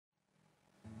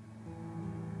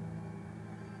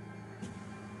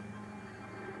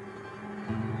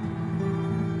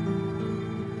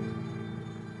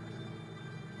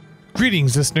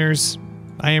Greetings, listeners.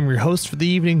 I am your host for the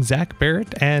evening, Zach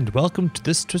Barrett, and welcome to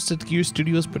this Twisted Gear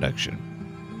Studios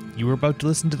production. You are about to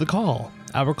listen to The Call,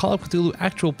 our Call of Cthulhu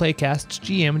actual playcast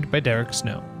GM'd by Derek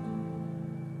Snow.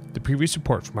 The previous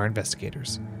report from our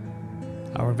investigators.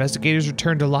 Our investigators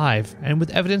returned alive and with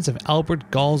evidence of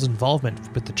Albert Gohl's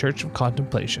involvement with the Church of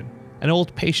Contemplation, an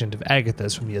old patient of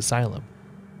Agatha's from the asylum.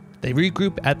 They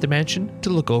regroup at the mansion to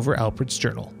look over Albert's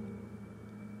journal.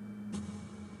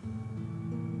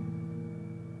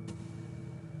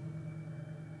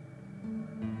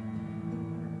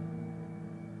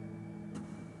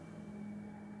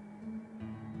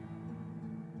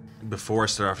 Before I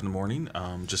start off in the morning,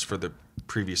 just for the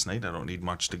previous night, I don't need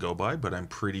much to go by, but I'm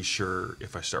pretty sure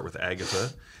if I start with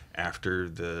Agatha, after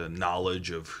the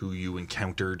knowledge of who you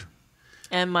encountered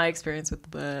and my experience with the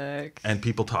book and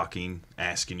people talking,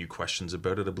 asking you questions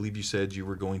about it, I believe you said you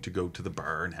were going to go to the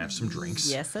bar and have some drinks.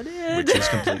 Yes, I did. Which is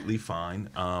completely fine.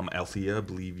 Althea, I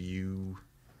believe you...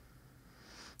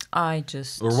 Or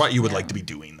what you would like to be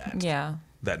doing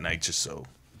that night, just so...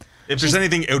 If there's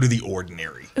anything out of the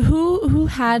ordinary. Who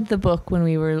had the book when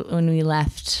we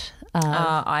left?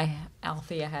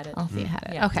 Althea had it. Althea had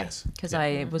it. Yeah. Okay. Because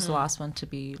I was the last one to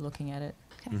be looking at it.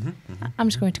 Okay. I'm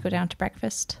just going to go down to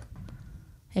breakfast.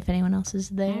 If anyone else is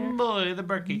there. Boy, the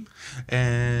barkeep.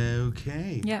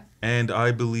 Okay. Yeah. And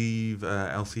I believe,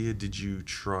 Althea, did you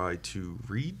try to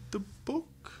read the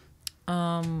book?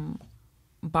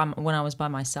 When I was by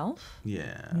myself?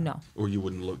 Yeah. No. Or you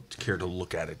wouldn't care to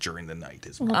look at it during the night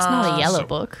as Well, well. it's not a yellow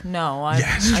book. No, I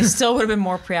still would have been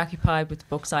more preoccupied with the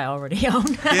books I already own.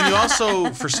 And you also,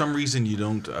 for some reason, you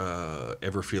don't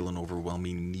ever feel an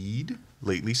overwhelming need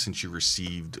lately since you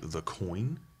received the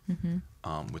coin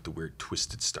with the weird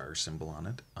twisted star symbol on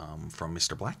it from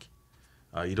Mr. Black.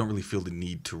 You don't really feel the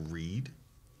need to read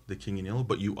The King in Yellow,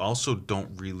 but you also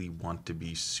don't really want to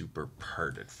be super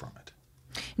parted from it.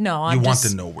 No, you want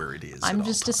to know where it is. I'm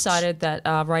just decided that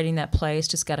writing that play has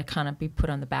just got to kind of be put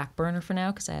on the back burner for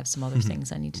now because I have some other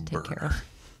things I need to take care of.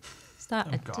 Stop.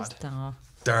 Oh, God. Just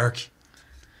Dark.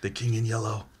 The King in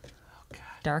Yellow. Oh, God.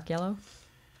 Dark yellow.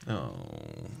 Oh. All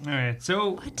right.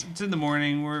 So it's in the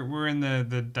morning. We're in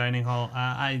the dining hall.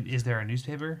 Is there a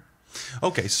newspaper?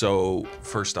 Okay. So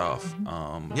first off,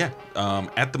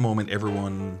 at the moment,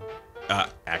 everyone,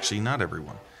 actually not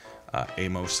everyone,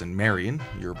 Emos and Marion,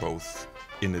 you're both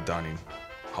in the dining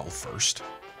hall first.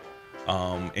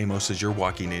 Amos, as you're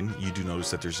walking in, you do notice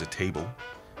that there's a table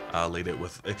laid out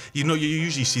with... you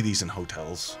usually see these in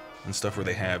hotels and stuff where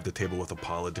they have the table with a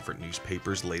pile of different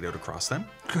newspapers laid out across them.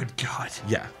 Good God.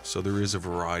 Yeah, so there is a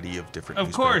variety of different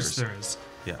newspapers. Of course there is.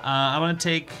 Yeah. I want to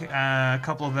take a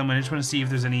couple of them. I just want to see if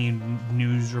there's any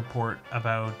news report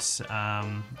about...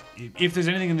 if there's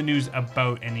anything in the news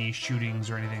about any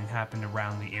shootings or anything happened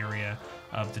around the area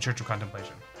of the Church of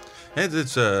Contemplation.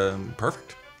 It's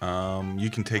perfect. You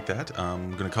can take that.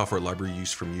 I'm going to call for a library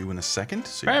use from you in a second,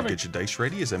 so you can get your dice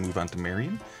ready as I move on to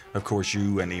Marion. Of course,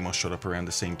 you and Amos showed up around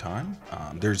the same time.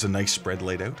 There's a nice spread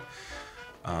laid out.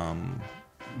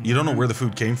 You don't know where the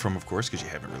food came from, of course, because you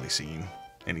haven't really seen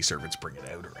any servants bring it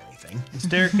out or anything. The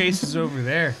staircase is over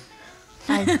there.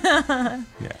 Yeah.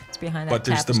 It's behind that But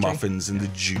there's tapestry. the muffins and the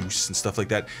juice and stuff like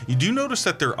that. You do notice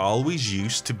that there always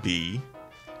used to be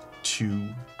 2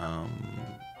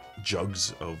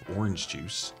 jugs of orange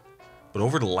juice, but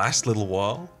over the last little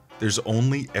while, there's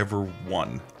only ever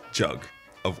 1 jug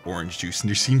of orange juice, and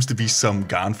there seems to be some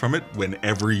gone from it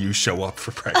whenever you show up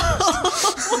for breakfast.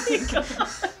 Oh my God.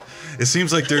 It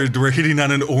seems like we're hitting on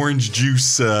an orange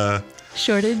juice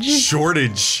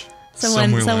Shortage.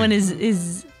 Someone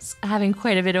is having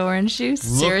quite a bit of orange juice.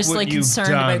 Seriously concerned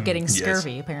about getting Yes.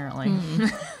 scurvy, apparently.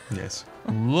 Yes.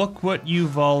 Look what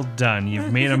you've all done.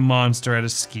 You've made a monster out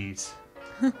of skeet.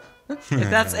 If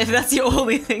that's the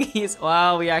only thing he's...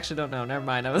 Wow, we actually don't know. Never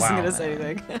mind. I wasn't going to say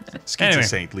anything. Skeet's a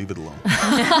saint. Leave it alone.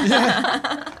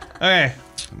 Okay.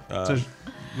 So,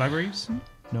 libraries?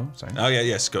 No, sorry. Oh, yeah,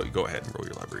 yes. Go ahead and roll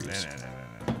your library use.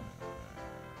 No.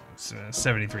 It's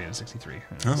 73 and 63.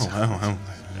 Oh.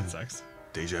 That sucks.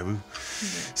 Deja vu.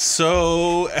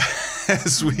 So,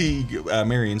 as we...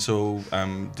 Marion,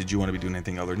 did you want to be doing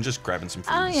anything other than just grabbing some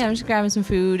food? Oh, yeah, I'm just grabbing some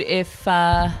food.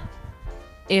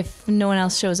 If no one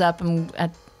else shows up, I'm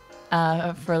at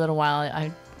for a little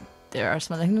while. There are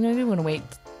some other things I'm gonna do. I'm gonna wait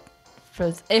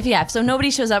for if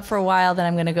nobody shows up for a while, then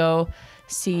I'm gonna go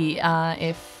see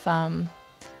if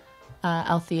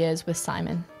Althea is with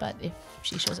Simon. But if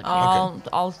she shows up,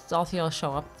 I'll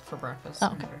show up for breakfast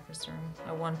in the breakfast room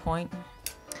at one point.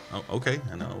 Oh, okay,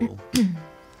 and I will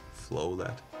flow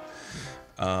that.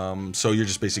 So you're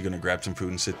just basically going to grab some food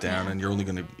and sit down, and you're only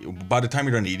going to, by the time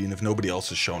you're done eating, if nobody else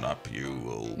has shown up, you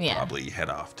will probably head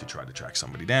off to try to track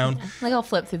somebody down. Yeah. Like I'll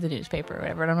flip through the newspaper or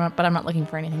whatever, but I'm not looking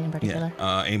for anything in particular.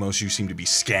 Yeah. Amos, you seem to be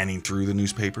scanning through the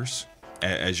newspapers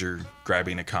as you're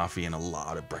grabbing a coffee and a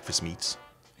lot of breakfast meats.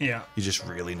 Yeah. You're just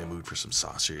really in the mood for some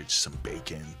sausage, some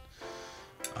bacon,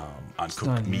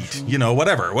 uncooked meat, you know,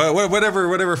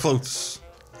 whatever floats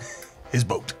his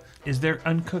boat. Is there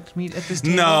uncooked meat at this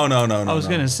table? No. I was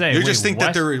gonna say. You just think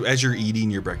that as you're eating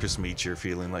your breakfast meat, you're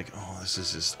feeling like, oh, this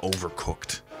is just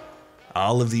overcooked.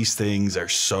 All of these things are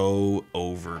so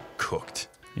overcooked.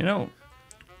 You know,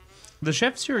 the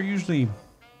chefs here are usually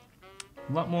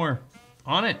a lot more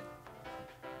on it.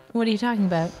 What are you talking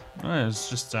about? It's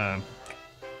just,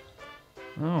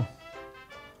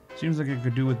 seems like it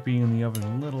could do with being in the oven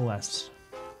a little less.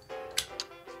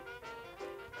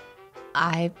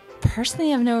 I personally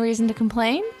have no reason to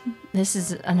complain. This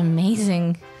is an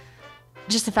amazing.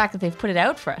 Just the fact that they've put it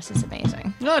out for us is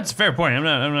amazing. No, it's a fair point. I'm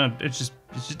not. It's just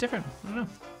different. I don't know.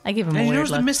 I give him a And you weird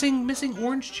notice the look. missing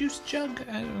orange juice jug?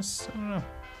 I don't know.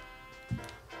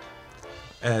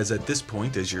 As at this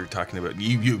point, as you're talking about,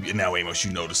 you now, Amos,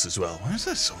 you notice as well, why is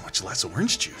there so much less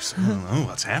orange juice? I don't know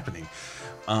what's happening.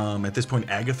 At this point,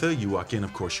 Agatha, you walk in.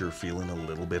 Of course, you're feeling a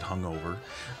little bit hungover.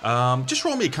 Just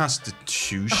roll me a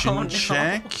Constitution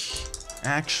check,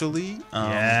 actually.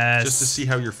 Yes. Just to see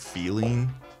how you're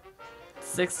feeling.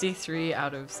 63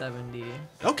 out of 70.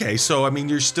 Okay, so, I mean,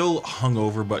 you're still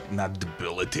hungover, but not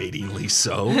debilitatingly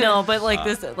so. No, but like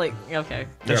this, like, okay.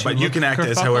 Yeah, but you can act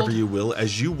as kerfuffled? however you will.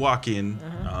 As you walk in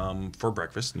for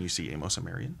breakfast and you see Amos and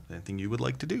Marion, anything you would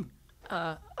like to do?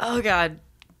 Oh, God.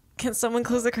 Can someone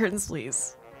close the curtains,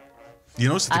 please? You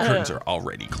notice that the curtains are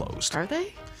already closed. Are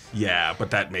they? Yeah,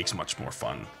 but that makes much more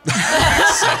fun.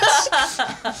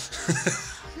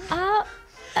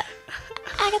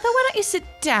 Agatha, why don't you sit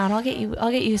down? I'll get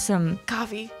you some.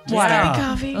 Coffee. Water. Yeah.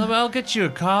 Coffee. I'll get you a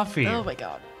coffee. Oh, my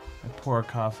God. I pour a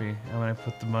coffee, and when I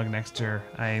put the mug next to her,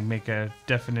 I make a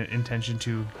definite intention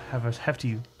to have a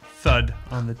hefty thud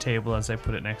on the table as I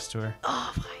put it next to her.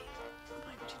 Oh, why?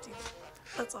 Why would you do that?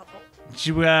 That's awful. Did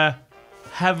you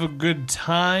have a good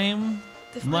time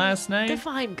last night?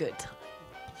 Define good time.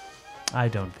 I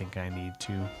don't think I need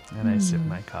to. And I sip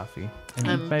my coffee and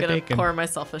I'm eat my gonna bacon. pour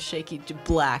myself a shaky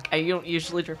black. I don't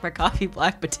usually drink my coffee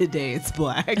black, but today it's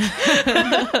black.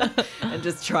 And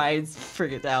just try and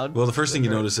bring it down. Well, the first thing you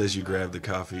notice as you grab the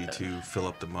coffee to fill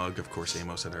up the mug, of course,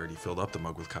 Amos had already filled up the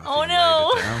mug with coffee. Oh, and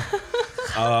no. laid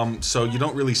it down. So you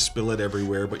don't really spill it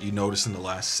everywhere, but you notice in the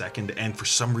last second, and for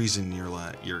some reason you're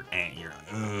like,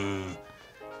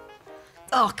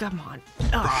 Oh, come on.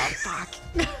 Oh, fuck.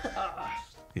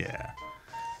 yeah.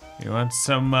 You want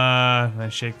some, I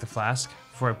shake the flask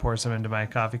before I pour some into my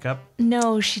coffee cup?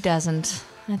 No, she doesn't.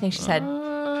 I think she's had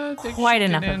I think quite she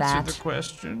enough did of answer that. the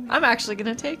question. I'm actually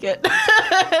going to take it.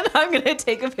 And I'm going to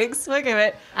take a big swig of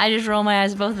it. I just roll my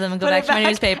eyes at both of them and go put back it to my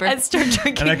newspaper. And start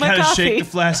drinking And I my kind of coffee. shake the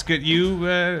flask at you,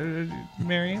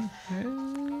 Marion.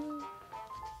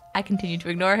 I continue to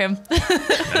ignore him.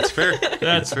 That's fair.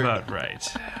 That's fair. about right.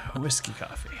 Whiskey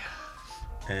coffee.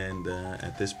 And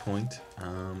at this point,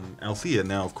 Althea,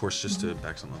 now, of course, just to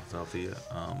back something up with Althea,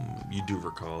 you do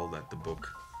recall that the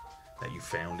book that you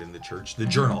found in the church, the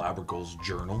journal, Albert Gohl's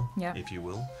journal, Yeah. if you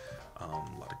will, a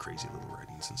lot of crazy little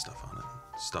writings and stuff on it,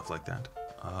 stuff like that.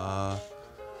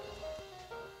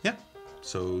 Yeah,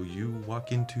 so you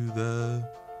walk into the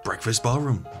breakfast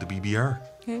ballroom, the BBR.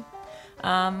 Okay.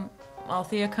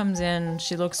 Althea comes in.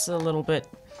 She looks a little bit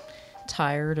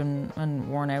tired and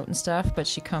worn out and stuff, but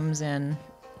she comes in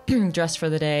dressed for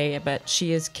the day. But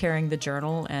she is carrying the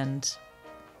journal and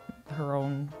her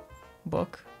own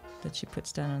book that she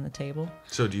puts down on the table.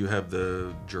 So do you have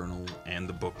the journal and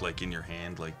the book, like, in your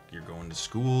hand, like you're going to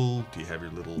school? Do you have your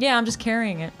little... Yeah, I'm just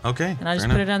carrying it. Okay, And I just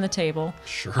fair put enough. it on the table.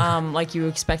 Sure. Like you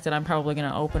expected, I'm probably going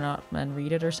to open up and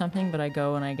read it or something, but I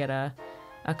go and I get a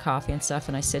coffee and stuff,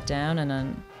 and I sit down, and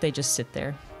then they just sit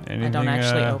there. I don't Anything,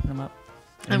 actually open them up.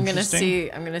 I'm gonna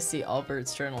interesting? see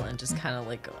Albert's journal and just kind of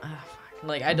like go, fuck.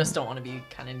 Like I just don't want to be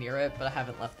kind of near it, but I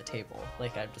haven't left the table.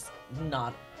 Like I'm just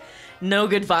no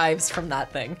good vibes from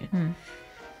that thing.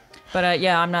 But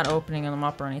yeah, I'm not opening them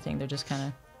up or anything. They're just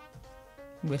kind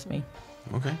of with me.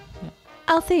 Okay.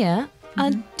 Althea,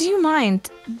 do you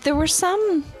mind? There were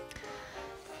some.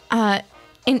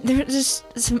 There's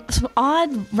some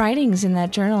odd writings in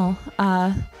that journal.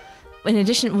 In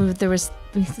addition, there was.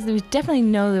 We definitely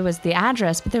know there was the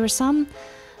address, but there were some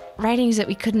writings that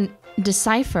we couldn't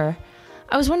decipher.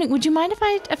 I was wondering, would you mind if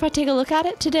I take a look at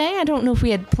it today? I don't know if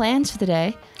we had plans for the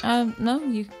day. No,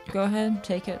 you go ahead and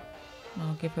take it.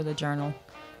 I'll give her the journal.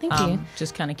 Thank you.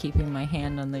 Just kind of keeping my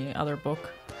hand on the other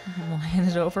book. I'll hand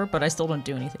it over, but I still don't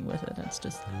do anything with it. It's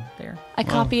just there. I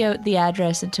copy out the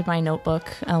address into my notebook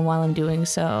while I'm doing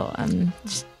so. I'm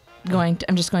just going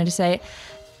to say,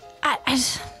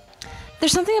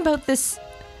 there's something about this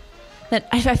that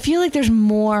I feel like there's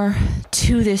more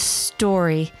to this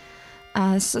story.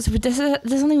 So this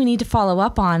is something we need to follow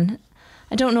up on.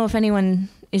 I don't know if anyone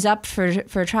is up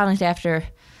for traveling after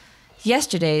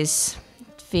yesterday's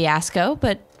fiasco,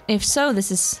 but if so,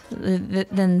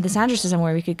 then this address is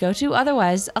somewhere we could go to.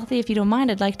 Otherwise, Althea, if you don't mind,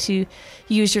 I'd like to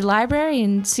use your library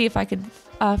and see if I could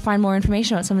find more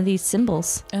information about some of these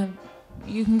symbols.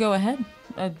 You can go ahead.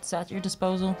 It's at your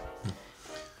disposal.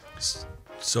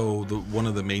 So one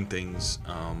of the main things,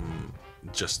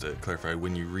 just to clarify,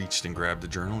 when you reached and grabbed the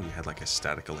journal, you had like a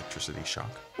static electricity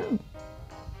shock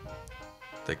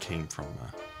that came from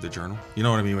the journal. You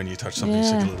know what I mean? When you touch something,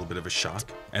 it's like a little bit of a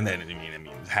shock, and then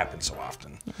it happens so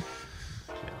often. Yeah.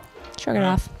 Shrug it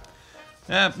off.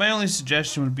 My only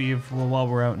suggestion would be while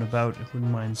we're out and about, I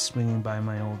wouldn't mind swinging by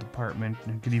my old apartment.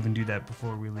 And could even do that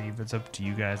before we leave. It's up to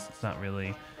you guys. It's not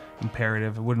really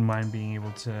imperative. I wouldn't mind being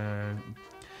able to...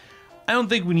 I don't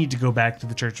think we need to go back to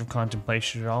the Church of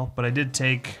Contemplation at all, but I did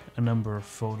take a number of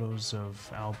photos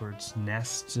of Albert's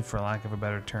nest, for lack of a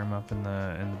better term, up in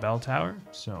the bell tower.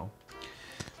 So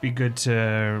be good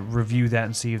to review that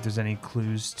and see if there's any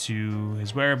clues to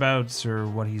his whereabouts or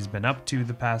what he's been up to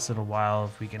the past little while.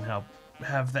 If we can help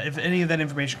have that, if any of that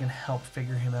information can help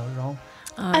figure him out at all.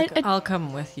 I'll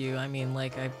come with you. I mean,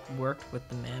 like, I've worked with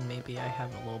the man. Maybe I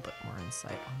have a little bit more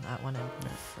insight on that one.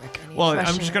 Well,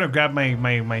 I'm just going to grab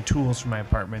my tools from my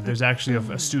apartment. There's actually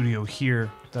a studio here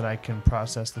that I can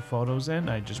process the photos in.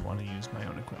 I just want to use my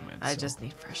own equipment. I just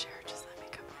need fresh air. Just let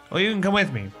me come with you. Well, you can come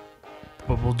with me,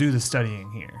 but we'll do the studying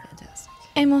here. Fantastic.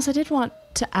 Amos, I did want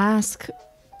to ask,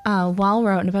 while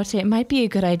we're out and about today, it might be a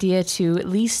good idea to at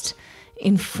least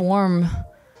inform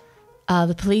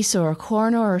the police or a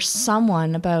coroner or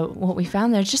someone about what we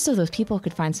found there, just so those people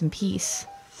could find some peace.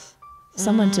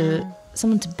 Someone to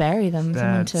bury them.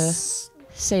 Someone to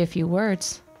say a few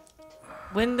words.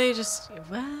 Wouldn't they just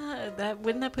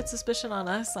wouldn't that put suspicion on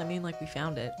us? I mean, like, we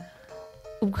found it.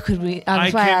 Could we?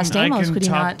 That's why I asked Amos. Could he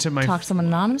not talk to someone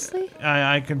anonymously?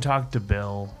 I can talk to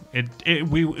Bill. If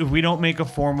we make a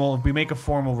formal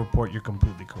report, you're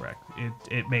completely correct.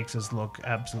 It makes us look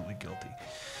absolutely guilty.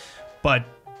 But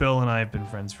Bill and I have been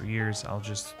friends for years. I'll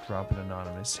just drop an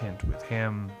anonymous hint with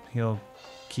him. He'll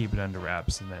keep it under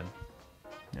wraps, and then,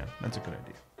 yeah, that's a good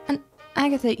idea. And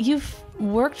Agatha, you've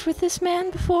worked with this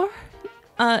man before?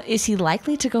 Is he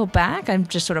likely to go back? I'm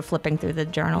just sort of flipping through the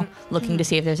journal, looking to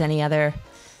see if there's any other...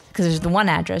 Because there's the one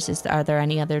address. Are there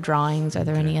any other drawings? Are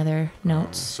there any other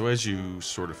notes? So as you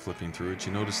sort of flipping through it,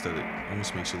 you notice that it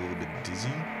almost makes you a little bit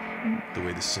dizzy. The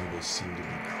way the symbols seem to be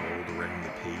curled around the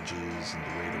pages and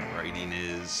the way the writing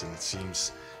is, and it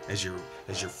seems as you're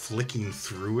flicking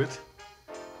through it,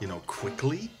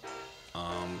 quickly,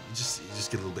 you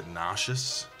just get a little bit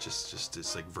nauseous. Just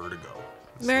it's like vertigo.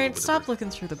 Marion, stop looking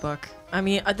through the book. I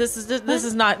mean, this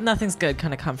is not, nothing's good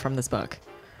gonna come from this book.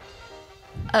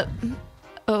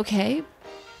 Okay.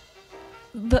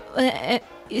 But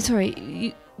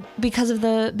sorry, because of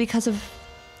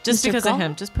just Mr. because Gohl? of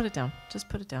him. Just put it down. Just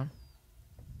put it down.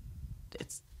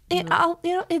 It's.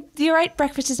 You're right.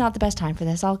 Breakfast is not the best time for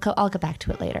this. I'll get back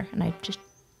to it later, and I just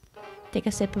take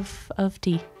a sip of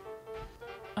tea.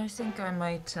 I think I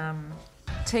might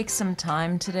take some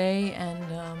time today and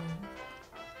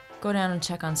go down and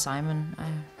check on Simon.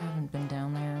 I haven't been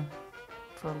down there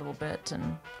for a little bit,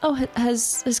 and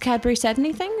has Cadbury said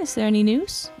anything? Is there any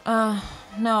news?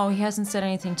 No, he hasn't said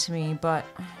anything to me, but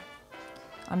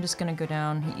I'm just gonna go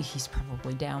down. He's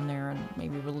probably down there, and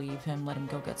maybe relieve him, let him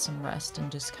go get some rest,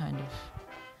 and just kind of,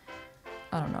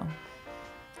 I don't know,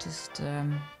 just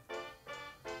hang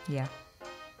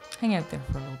out there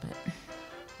for a little bit.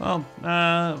 Well,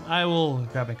 I will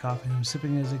grab my coffee. I'm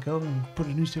sipping as I go and put a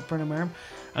newspaper under my arm.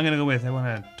 I'm going to go with. I want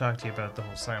to talk to you about the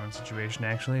whole Simon situation,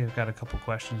 actually. I've got a couple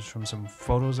questions from some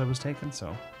photos I was taking,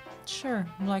 so. Sure,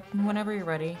 like whenever you're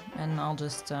ready, and I'll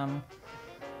just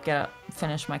get up,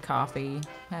 finish my coffee,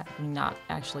 not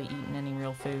actually eating any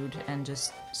real food, and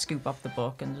just scoop up the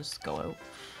book and just go out.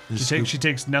 She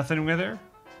takes nothing with her?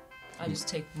 I just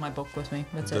take my book with me.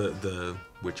 That's it. The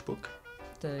which book?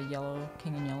 The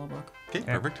King and Yellow book. Okay,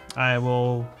 perfect. I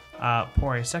will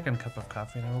pour a second cup of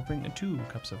coffee, and I will bring 2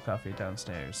 cups of coffee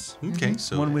downstairs. Okay,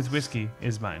 so one with whiskey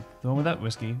is mine. The one without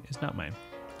whiskey is not mine.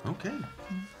 Okay.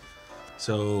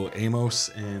 So Amos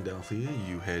and Althea,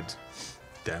 you head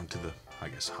down to the I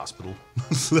guess, hospital.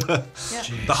 The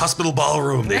hospital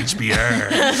ballroom, the HBR.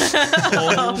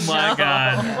 Oh my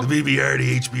god. The BBR,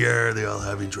 the HBR, they all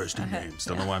have interesting names.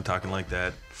 Don't know why I'm talking like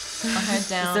that. I'll head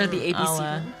down. there the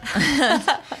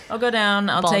ABC I'll go down.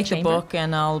 I'll Ball take chamber? the book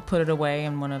and I'll put it away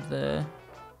in one of the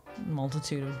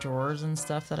multitude of drawers and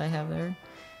stuff that I have there.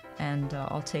 And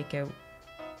I'll take out,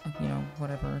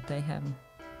 whatever they have.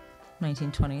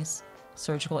 1920s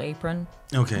surgical apron,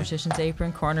 Okay. mortician's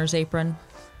apron, coroner's apron.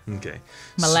 Okay.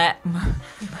 My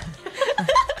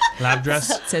Lab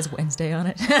dress. says Wednesday on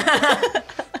it.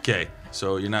 Okay.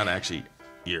 So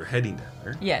you're heading down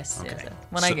there. Yes. Okay. Yes.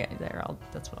 When I So- get there,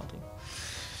 that's what I'll do.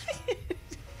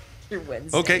 Your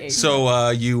Wednesday. Okay, so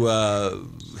you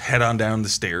head on down the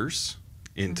stairs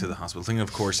into the hospital thing.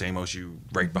 Of course, Amos, you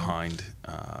right behind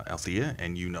Althea,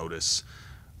 and you notice,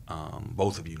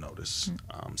 both of you notice,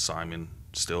 Simon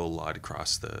still lied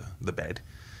across the bed,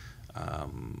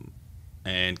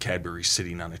 and Cadbury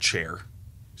sitting on a chair.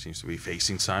 Seems to be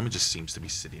facing Simon, just seems to be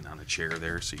sitting on a chair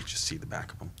there, so you just see the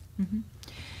back of him.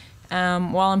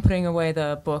 While I'm putting away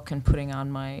the book and putting on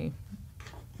my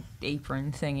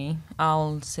apron thingy,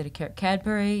 I'll say to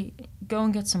Cadbury, go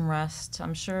and get some rest.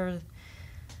 I'm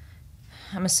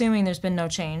assuming there's been no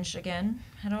change again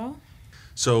at all.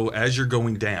 So as you're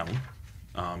going down,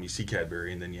 you see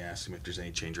Cadbury, and then you ask him if there's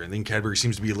any change or anything. Cadbury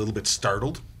seems to be a little bit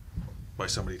startled by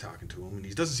somebody talking to him, and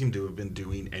he doesn't seem to have been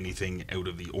doing anything out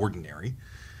of the ordinary.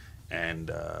 And,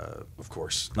 of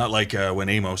course, not like when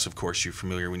Amos, of course, you're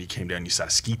familiar when you came down, you saw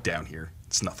Skeet down here.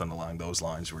 It's nothing along those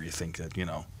lines where you think that,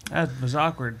 That was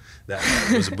awkward. that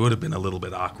would have been a little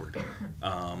bit awkward.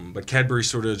 But Cadbury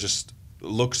sort of just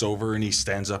looks over and he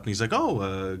stands up and he's like,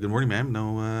 good morning, ma'am.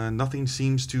 No, nothing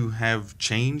seems to have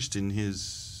changed in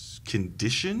his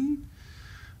condition.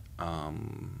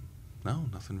 No,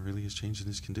 nothing really has changed in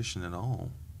his condition at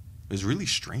all. It's really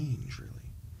strange, really.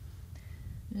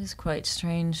 It is quite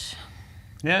strange.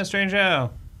 Yeah, strange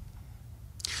how.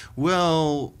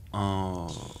 Well,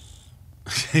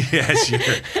 yeah, sure.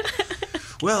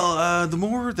 Well, the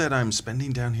more that I'm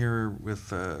spending down here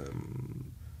with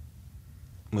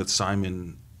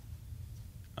Simon,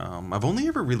 I've only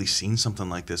ever really seen something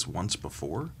like this once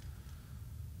before.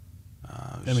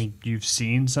 I mean, you've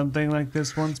seen something like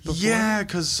this once before? Yeah,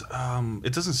 because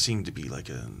it doesn't seem to be like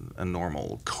a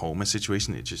normal coma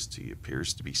situation. He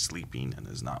appears to be sleeping and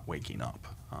is not waking up.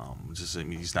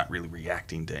 He's not really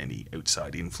reacting to any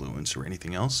outside influence or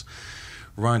anything else.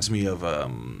 Reminds me of a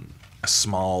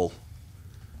small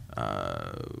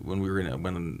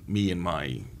when me and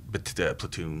my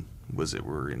platoon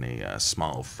were in a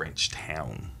small French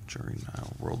town during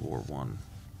World War One.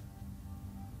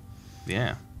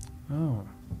 Yeah. Oh.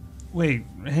 Wait,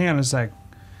 hang on a sec.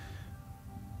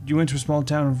 You went to a small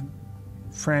town of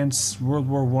France, World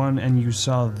War One, and you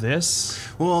saw this?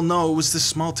 Well, no, it was this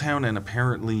small town, and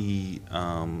apparently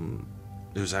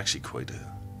it was actually quite I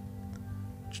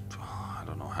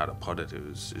don't know how to put it. It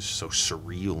was so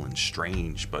surreal and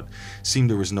strange, but it seemed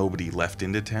there was nobody left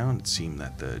in the town. It seemed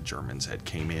that the Germans had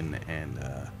came in and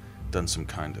done some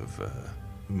kind of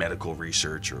medical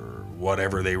research or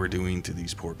whatever they were doing to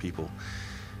these poor people.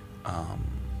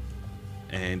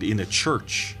 And in a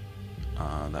church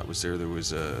that was there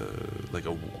was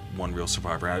one real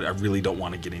survivor. I really don't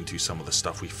want to get into some of the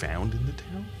stuff we found in the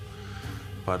town,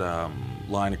 but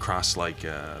lying across like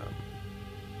a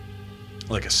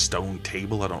stone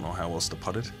table, I don't know how else to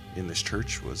put it, in this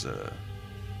church was a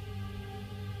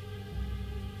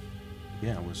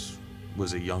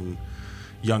young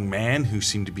man who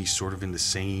seemed to be sort of in the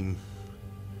same,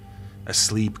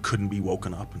 asleep, couldn't be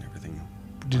woken up and everything.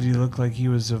 Did he look like he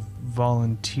was a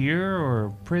volunteer or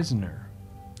a prisoner?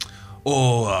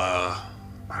 Oh,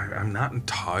 I'm not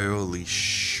entirely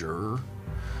sure.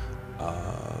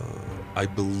 I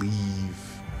believe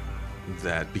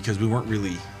that because we weren't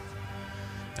really.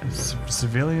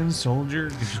 Civilian, soldier?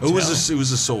 Could you It tell?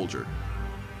 was a soldier.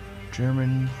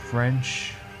 German,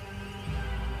 French.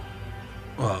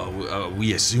 Well,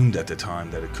 we assumed at the time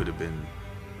that it could have been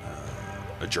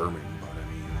a German, but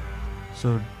I mean,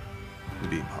 So it'd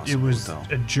be impossible it was to tell.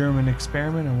 a German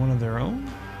experiment on one of their own?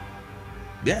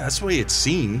 Yeah, that's the way it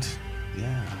seemed.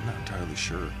 Yeah, I'm not entirely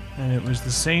sure. And it was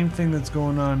the same thing that's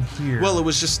going on here. Well, it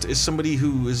was just somebody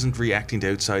who isn't reacting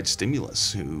to outside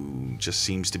stimulus, who just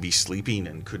seems to be sleeping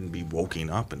and couldn't be woken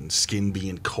up, and skin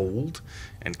being cold,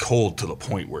 and cold to the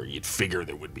point where you'd figure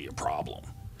there would be a problem.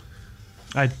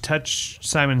 I touch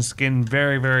Simon's skin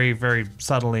very, very, very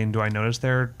subtly, and do I notice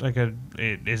there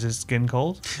is his skin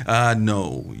cold?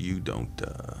 No, you don't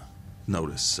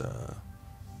notice.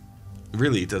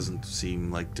 Really, it doesn't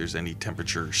seem like there's any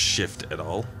temperature shift at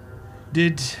all.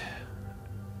 Did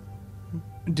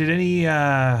Did any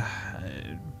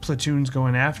platoons go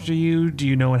in after you? Do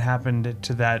you know what happened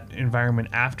to that environment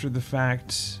after the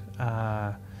fact?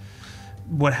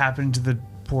 What happened to the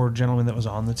poor gentleman that was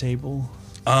on the table?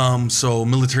 So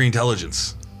military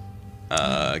intelligence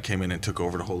came in and took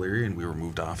over the whole area, and we were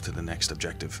moved off to the next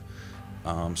objective.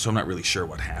 So I'm not really sure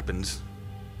what happened.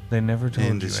 They never told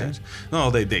you, this right? sense. No,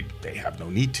 they have no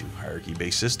need to.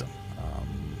 Hierarchy-based system.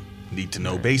 Need to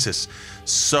know basis.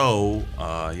 So,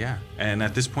 yeah. And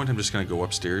at this point, I'm just going to go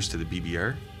upstairs to the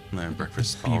BBR, the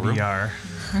breakfast ballroom. BBR.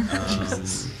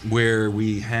 Where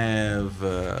we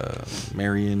have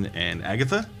Marion and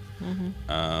Agatha.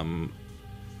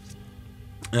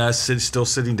 Still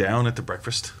sitting down at the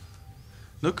breakfast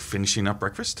nook, finishing up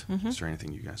breakfast. Is there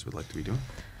anything you guys would like to be doing?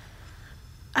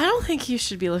 I don't think you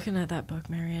should be looking at that book,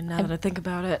 Marion, now that I think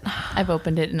about it. I've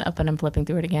opened it and I'm flipping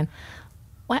through it again.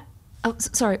 What? Oh,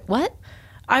 sorry. What?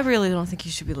 I really don't think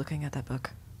you should be looking at that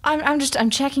book. I'm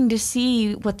checking to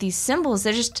see what these symbols.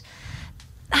 They're just,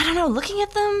 I don't know. Looking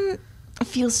at them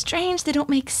feels strange. They don't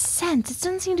make sense. It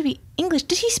doesn't seem to be English.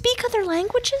 Did he speak other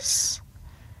languages?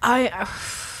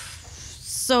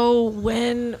 So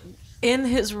when in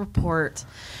his report,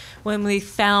 when we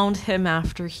found him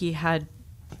after he had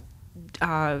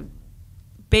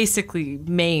basically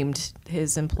maimed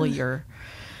his employer.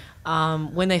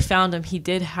 When they found him, he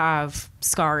did have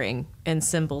scarring and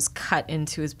symbols cut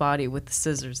into his body with the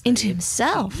scissors. Into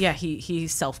himself? He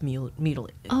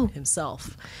self-mutilated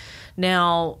himself.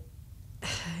 Now,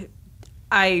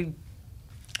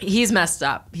 he's messed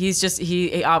up.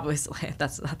 He obviously,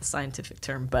 that's not the scientific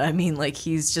term, but I mean, like,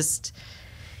 he's just,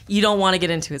 you don't want to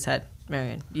get into his head.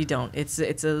 Marion, you don't. It's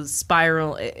a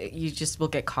spiral. You just will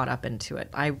get caught up into it.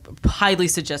 I highly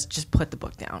suggest just put the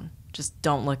book down. Just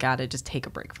don't look at it. Just take a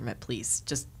break from it, please.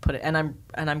 Just put it. And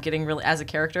I'm getting really, as a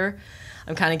character,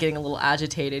 I'm kind of getting a little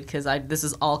agitated because this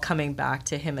is all coming back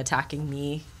to him attacking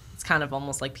me. It's kind of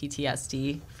almost like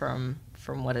PTSD from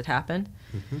what had happened.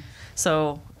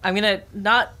 So I'm gonna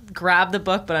not grab the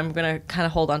book, but I'm gonna kind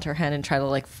of hold onto her hand and try to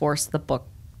like force the book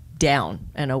down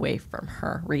and away from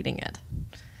her reading it.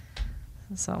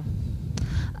 So,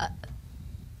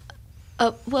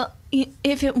 well,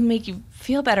 if it will make you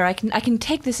feel better, I can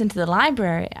take this into the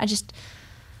library.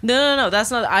 No, that's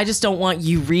not. I just don't want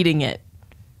you reading it.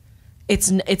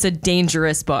 It's a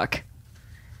dangerous book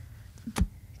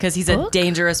because he's a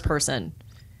dangerous person.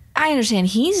 I understand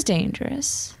he's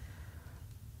dangerous.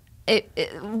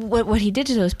 What he did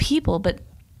to those people, but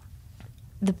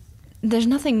there's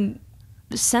nothing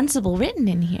sensible written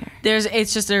in here.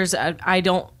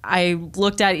 I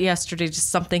looked at it yesterday, just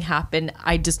something happened.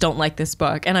 I just don't like this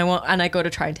book, and I go to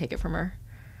try and take it from her.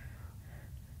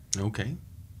 Okay.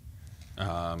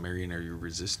 Marion, are you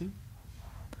resisting?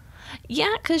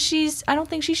 Yeah, because I don't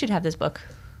think she should have this book.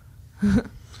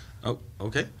 Oh,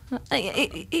 okay.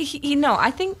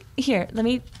 I think, here, let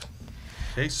me...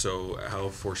 Okay, so how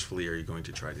forcefully are you going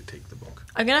to try to take the book?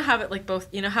 I'm going to have it like both,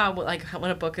 you know how like when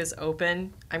a book is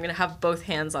open, I'm going to have both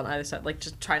hands on either side, like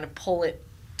just trying to pull it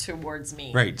towards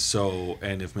me. Right, so,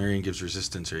 and if Marion gives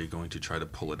resistance, are you going to try to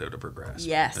pull it out of her grasp?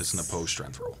 Yes. That's an opposed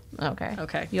strength roll.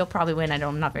 Okay. You'll probably win.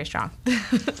 I'm not very strong.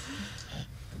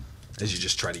 As you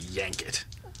just try to yank it.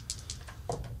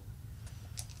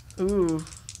 Ooh.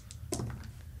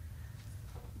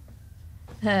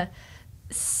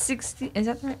 60, is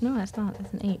that right? No, that's not.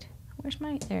 That's an 8. Where's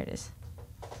my, there it is.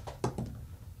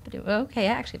 Okay,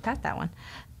 I actually passed that one.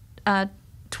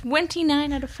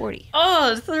 29 out of 40.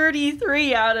 Oh,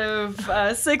 33 out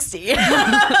of 60.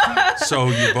 So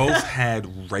you both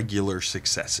had regular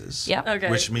successes. Yep. Okay.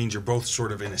 Which means you're both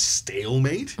sort of in a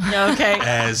stalemate. Okay.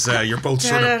 As you're both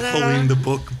sort of pulling the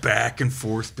book back and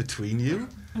forth between you.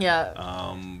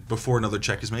 Yeah. Before another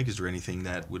check is made, is there anything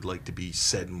that would like to be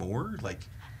said more? Like,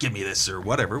 give me this or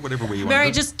whatever way you want.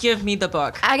 Mary, just give me the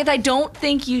book. Agatha, I don't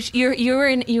think you're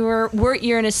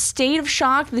in a state of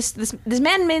shock. This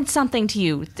man meant something to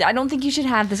you. I don't think you should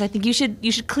have this. I think you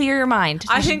should clear your mind.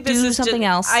 I think this is something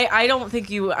else. I don't think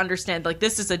you understand. Like,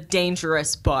 this is a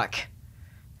dangerous book.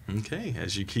 Okay,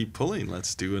 as you keep pulling,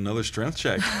 let's do another strength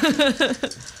check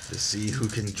to see who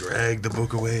can drag the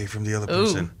book away from the other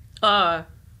person.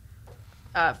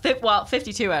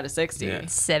 52 out of 60. Yeah.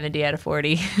 70 out of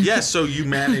 40. Yeah, so you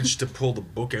managed to pull the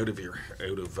book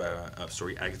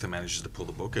Agatha manages to pull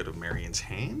the book out of Marion's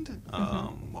hand.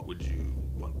 What would you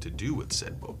want to do with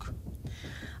said book?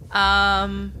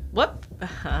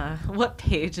 What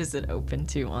page is it open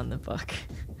to on the book?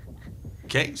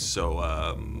 Okay,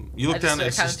 so you look down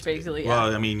at basically,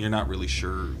 well, I mean, you're not really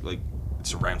sure. Like, it's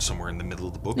it's around somewhere in the middle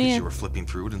of the book as you were flipping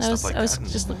through it and stuff like I was that.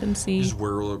 just looking to see. These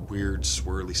weird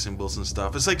swirly symbols and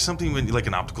stuff. It's like something like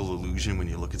an optical illusion when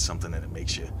you look at something and it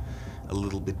makes you a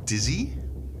little bit dizzy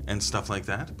and stuff like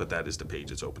that. But that is the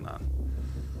page it's open on.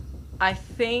 I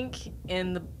think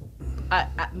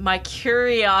my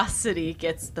curiosity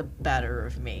gets the better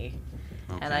of me,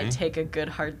 and I take a good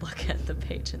hard look at the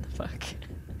page in the book.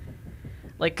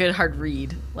 Like good hard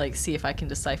read, like see if I can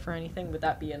decipher anything. Would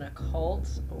that be an occult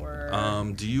or?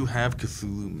 Do you have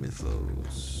Cthulhu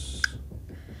Mythos?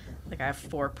 Like I have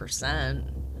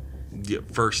 4%. Yeah.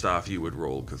 First off, you would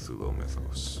roll Cthulhu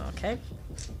Mythos. Okay.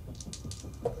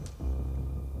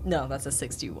 No, that's a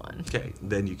 61. Okay,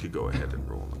 then you could go ahead and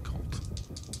roll an occult.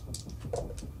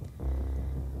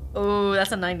 Oh,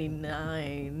 that's a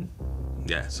 99.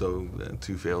 Yeah, so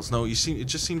 2 fails. No, it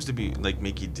just seems to be like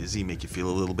make you dizzy, make you feel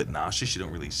a little bit nauseous. You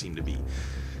don't really seem to be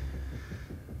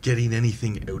getting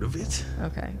anything out of it.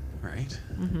 Okay. Right?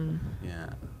 Mm-hmm.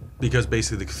 Yeah. Because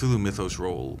basically the Cthulhu Mythos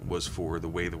roll was for the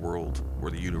way the world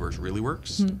or the universe really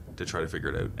works, to try to figure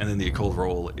it out. And then the occult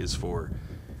roll is for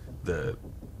the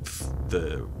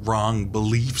wrong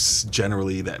beliefs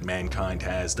generally that mankind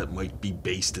has that might be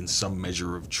based in some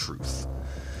measure of truth,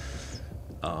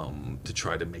 to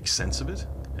try to make sense of it.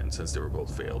 And since they were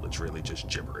both failed, it's really just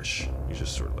gibberish. You're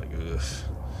just sort of like, ugh,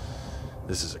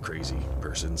 this is a crazy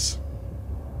person's,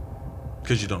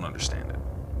 because you don't understand it.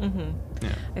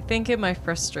 Yeah. I think in my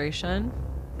frustration,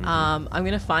 I'm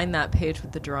going to find that page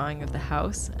with the drawing of the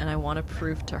house, and I want to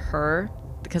prove to her,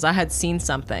 because I had seen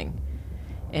something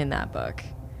in that book.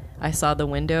 I saw the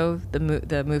window,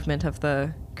 the movement of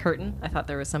the curtain. I thought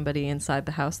there was somebody inside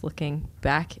the house looking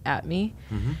back at me.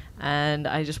 And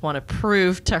I just want to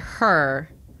prove to her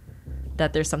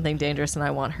that there's something dangerous, and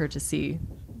I want her to see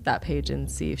that page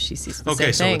and see if she sees the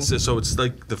same thing. So it's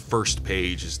like the first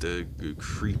page is the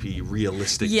creepy,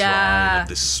 realistic drawing of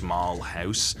this small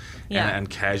house. And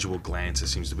casual glance, it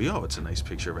seems to be, it's a nice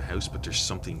picture of a house, but there's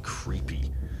something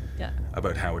creepy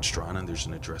about how it's drawn, and there's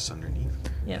an address underneath.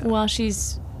 Yeah. While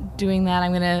she's doing that,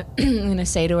 I'm gonna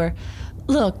say to her,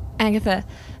 "Look, Agatha,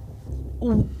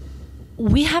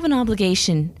 we have an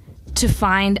obligation to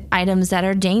find items that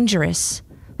are dangerous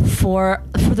for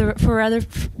other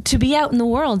to be out in the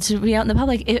world, to be out in the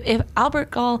public. If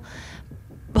Albert Gohl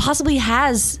possibly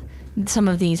has some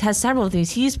of these, has several of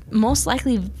these, he's most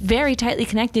likely very tightly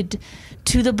connected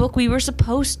to the book we were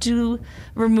supposed to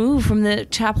remove from the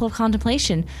Chapel of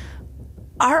Contemplation.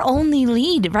 Our only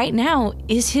lead right now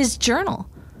is his journal.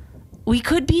 We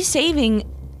could be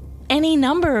saving any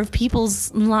number of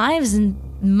people's lives and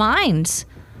minds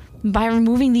by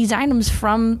removing these items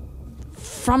from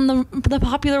the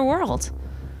popular world.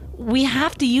 We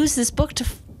have to use this book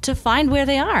to find where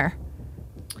they are."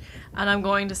 And I'm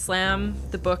going to slam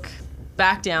the book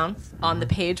back down on the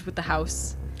page with the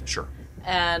house. Sure.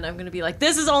 And I'm going to be like,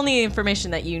 this is only the information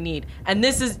that you need. And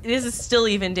this is still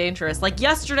even dangerous. Like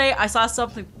yesterday, I saw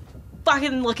something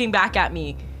fucking looking back at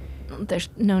me. There's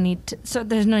no need for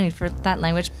that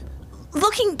language.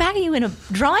 Looking back at you in a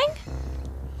drawing?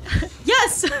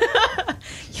 Yes.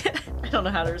 Yeah. I don't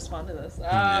know how to respond to this.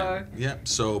 Yeah.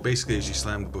 So basically, as you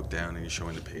slam the book down and you're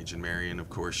showing the page, and Marion, of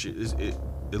course, it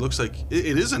looks like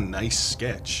it is a nice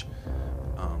sketch.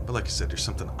 But like I said, there's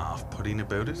something off-putting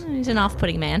about it. He's an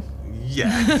off-putting man. Yeah,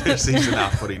 he's an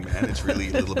off-putting man. It's really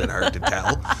a little bit hard to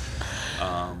tell.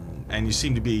 And you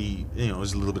seem to be,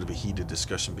 there's a little bit of a heated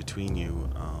discussion between you.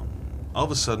 All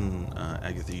of a sudden,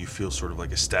 Agatha, you feel sort of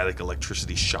like a static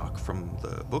electricity shock from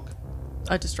the book.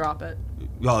 I just drop it.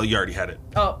 Well, you already had it.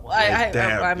 Oh,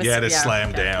 you had it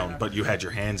slammed down, but you had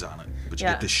your hands on it. But you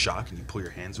get this shock and you pull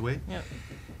your hands away. Yep.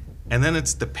 And then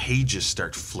the pages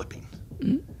start flipping.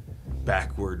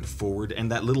 Backward and forward,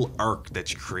 and that little arc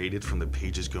that's created from the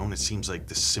pages going, it seems like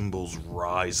the symbols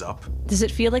rise up. Does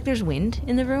it feel like there's wind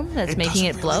in the room that's making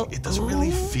it blow? It doesn't really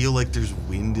feel like there's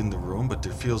wind in the room, but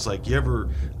it feels like, you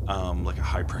ever like a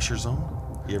high pressure zone?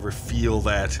 You ever feel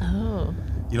that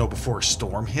before a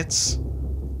storm hits?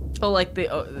 Oh, like the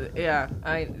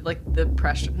like the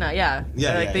pressure. No,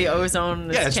 the ozone.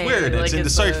 Yeah, it's weird. It's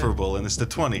indecipherable, and it's the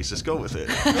 20s. Just go with it.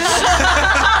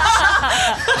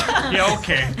 Yeah,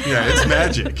 okay. Yeah, it's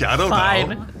magic. I don't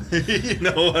know. You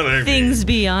know what I mean? Things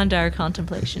beyond our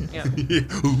contemplation. Yeah.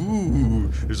 Ooh,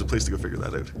 there's a place to go figure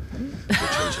that out.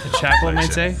 Chapel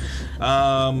might say.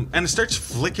 And it starts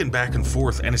flicking back and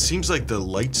forth, and it seems like the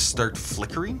lights start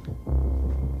flickering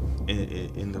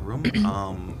in the room,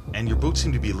 and your boat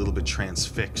seemed to be a little bit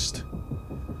transfixed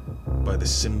by the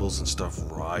symbols and stuff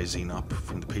rising up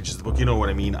from the pages of the book. You know what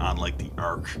I mean? On like the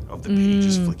arc of the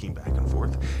pages flicking back and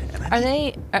forth. And Are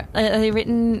they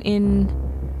written in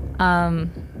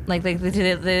Like, do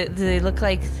they look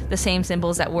like the same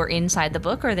symbols that were inside the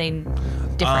book, or are they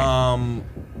different?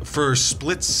 For a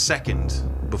split second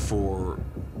before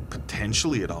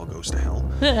potentially it all goes to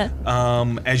hell,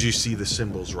 as you see the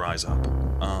symbols rise up,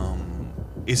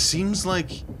 it seems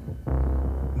like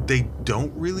they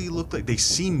don't really look like, they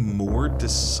seem more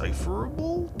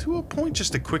decipherable to a point.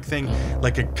 Just a quick thing,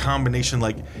 like a combination,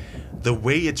 like the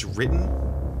way it's written,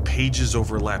 pages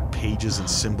overlap pages and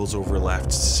symbols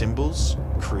overlap symbols,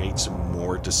 creates a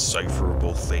more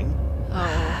decipherable thing.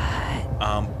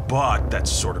 But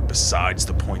that's sort of besides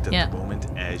the point at the moment,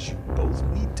 as you both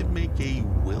need to make a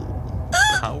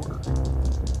willpower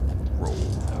roll.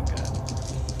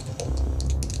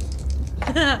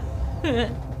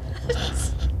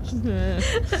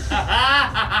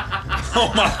 Oh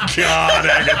my God,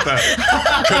 Agatha!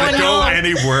 Could it go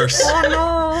any worse?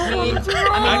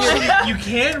 Actually, you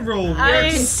can roll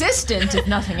worse. Consistent, if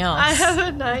nothing else. I have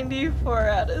a 94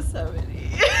 out of 70.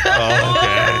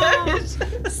 Oh,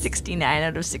 okay. 69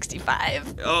 out of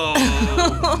 65. Oh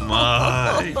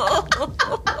my.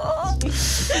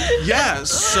 Yeah,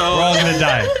 so We're all gonna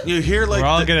die. you hear like We're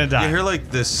all gonna die. You hear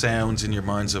like the sounds in your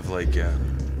minds of like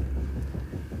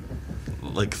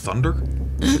thunder,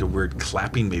 like a weird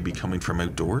clapping maybe coming from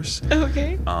outdoors.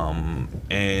 Okay.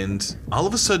 And all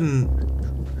of a sudden,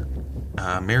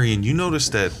 Marion, you notice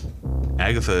that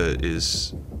Agatha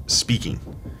is speaking,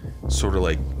 sort of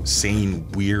like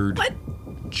saying weird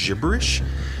gibberish,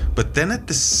 but then at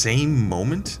the same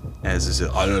moment, as is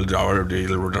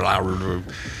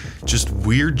just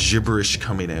weird gibberish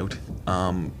coming out,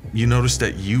 you notice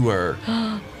that you are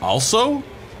also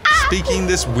speaking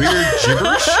this weird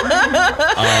gibberish,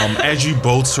 as you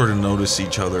both sort of notice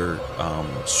each other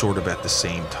sort of at the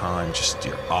same time. Just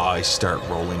your eyes start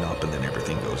rolling up and then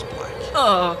everything goes black.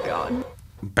 Oh, God.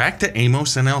 Back to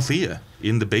Amos and Althea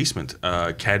in the basement.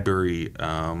 Cadbury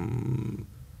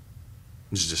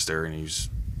is just there, and he's...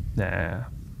 Nah.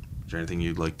 Is there anything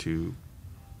you'd like to...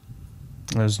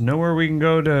 There's nowhere we can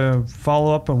go to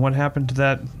follow up on what happened to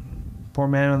that poor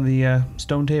man on the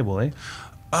stone table, eh?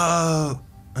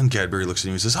 And Cadbury looks at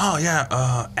you and says, "Oh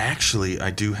yeah, actually, I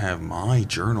do have my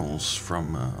journals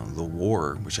from the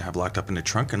war, which I have locked up in the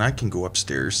trunk, and I can go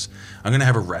upstairs. I'm gonna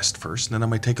have a rest first, and then I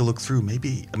might take a look through.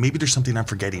 Maybe there's something I'm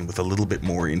forgetting with a little bit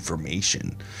more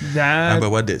information.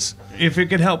 But what is? If it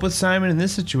could help with Simon in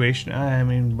this situation, I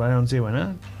mean, I don't see why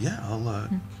not. Yeah, I'll.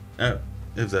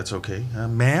 If that's okay,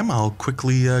 ma'am, I'll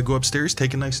quickly go upstairs,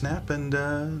 take a nice nap,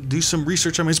 and do some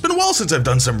research. I mean, it's been a while since I've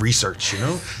done some research. You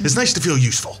know, it's nice to feel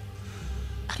useful."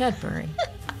 Cadbury,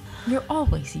 you're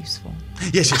always useful.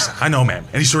 Yes, I know, ma'am.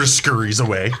 And he sort of scurries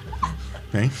away.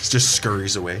 Okay, he just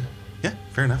scurries away. Yeah,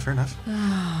 fair enough.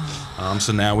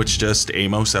 So now it's just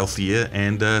Amos, Althea,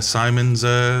 and Simon's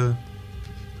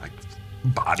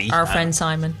body. Our friend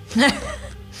Simon.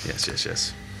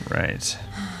 Yes. Right.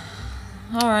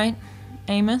 All right,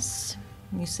 Amos,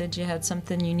 you said you had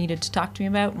something you needed to talk to me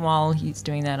about. And while he's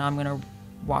doing that, I'm gonna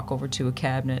walk over to a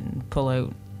cabinet and pull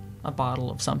out a bottle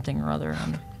of something or other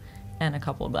and a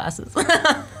couple of glasses.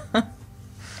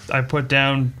 I put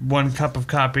down one cup of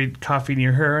coffee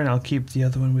near her, and I'll keep the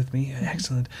other one with me.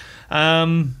 Excellent.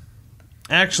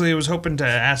 Actually, I was hoping to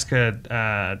ask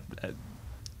I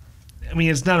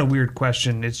mean, it's not a weird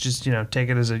question. It's just, take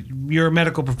it as you're a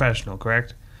medical professional,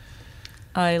 correct?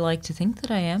 I like to think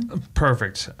that I am.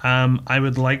 Perfect. I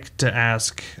would like to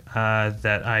ask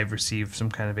that I receive some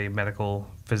kind of a medical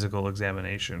physical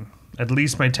examination. At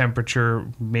least my temperature,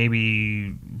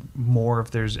 maybe more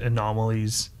if there's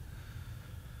anomalies.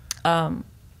 Yeah,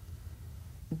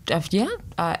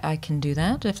 I can do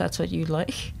that if that's what you'd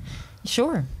like.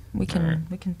 Sure, we can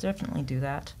definitely do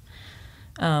that.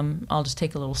 I'll just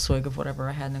take a little swig of whatever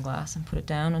I had in the glass and put it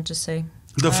down and just say,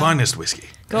 The finest whiskey.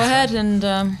 Go ahead and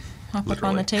hop up on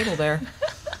Literally. the table there.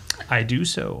 I do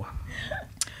so.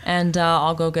 And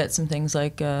I'll go get some things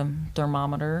like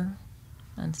thermometer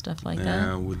and stuff like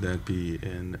that. Would that be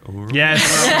an oral? Yes.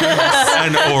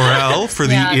 An oral for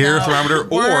the ear thermometer,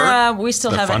 or we still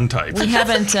the haven't, fun type? We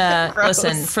haven't.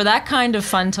 Listen, for that kind of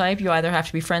fun type, you either have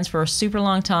to be friends for a super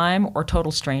long time or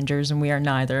total strangers, and we are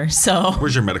neither. So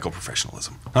Where's your medical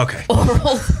professionalism? Okay.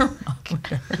 oral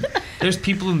thermometer There's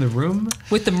people in the room.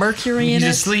 with the mercury in He's it,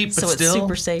 asleep, but so still. it's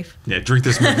super safe. Yeah, drink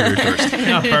this mercury first.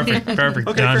 No, perfect.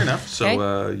 Okay, Done. fair enough. So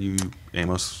Okay. you,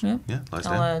 Amos, Yeah. lies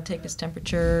I'll down. take his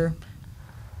temperature,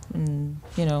 and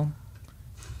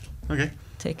Okay.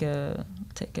 take a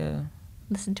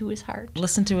Listen to his heart.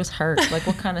 listen to his heart. Like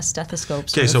what kind of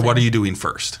stethoscopes? Okay, so what are you doing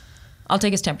first? I'll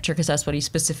take his temperature because that's what he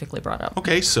specifically brought up.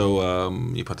 Okay, so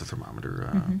you put the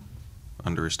thermometer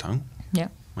under his tongue, Yeah.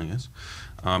 I guess.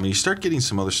 And you start getting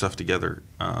some other stuff together.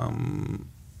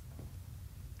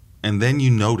 and then you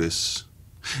notice.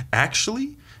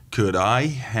 Actually, could I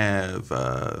have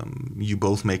you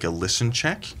both make a listen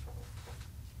check?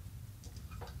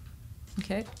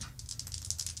 Okay.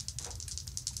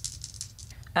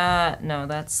 No,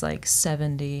 that's like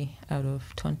 70 out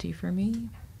of 20 for me.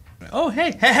 Oh,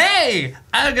 hey!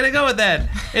 I'm gonna go with that.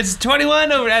 It's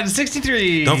 21 out of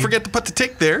 63. Don't forget to put the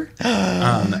tick there.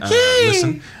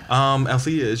 Listen,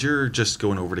 Althea, as you're just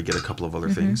going over to get a couple of other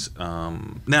things.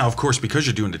 Now, of course, because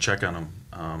you're doing the check on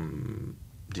them,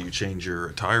 do you change your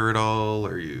attire at all?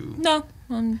 Or you? No,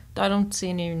 I don't see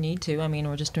any need to. I mean,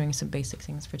 we're just doing some basic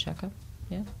things for checkup.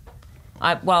 Yeah.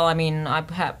 I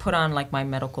put on like my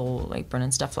medical apron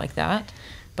and stuff like that,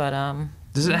 but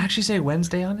Does it actually say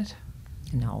Wednesday on it?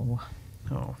 no,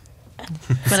 Oh.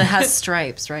 But it has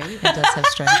stripes, right? it does have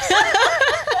stripes.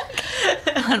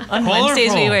 On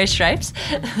Wednesdays we wear stripes.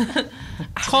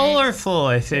 Colorful,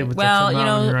 I say, with Well, the you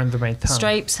thermometer know, under my tongue.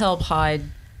 stripes help hide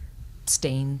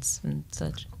stains and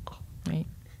such. Right?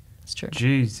 It's true.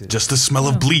 Jesus. Just the smell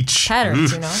of bleach.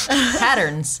 Patterns, you know,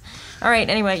 patterns. All right.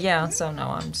 Anyway, yeah. So no,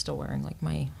 I'm still wearing like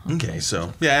my. Okay,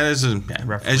 so as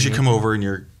you come over and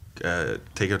you're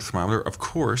take out the thermometer, of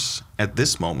course, at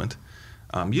this moment,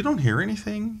 you don't hear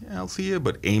anything, Althea,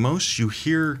 but Amos, you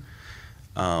hear.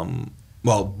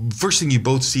 Well, first thing you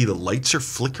both see, the lights are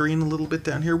flickering a little bit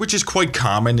down here, which is quite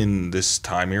common in this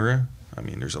time era. I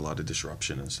mean, there's a lot of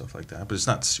disruption and stuff like that, but it's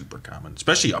not super common,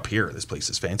 especially up here. This place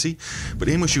is fancy. But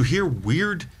Amos, you hear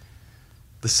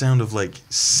the sound of like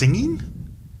singing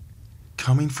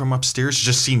coming from upstairs. It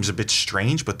just seems a bit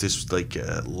strange, but this like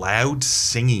loud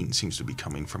singing seems to be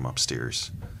coming from upstairs.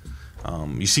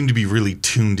 You seem to be really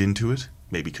tuned into it,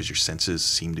 maybe because your senses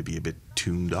seem to be a bit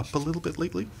tuned up a little bit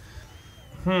lately.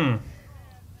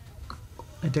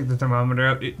 I take the thermometer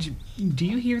out. Do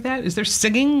you hear that? Is there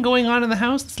singing going on in the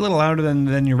house? It's a little louder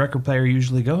than your record player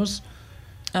usually goes.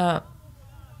 I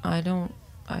don't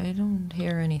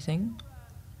hear anything.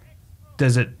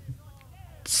 Does it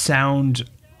sound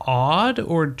odd,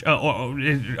 or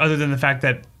other than the fact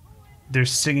that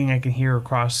there's singing I can hear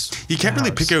across? You can't the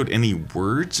really house? pick out any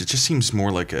words. It just seems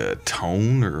more like a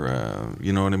tone or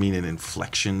you know what I mean, an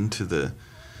inflection to the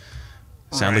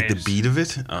sound, like the Right. beat of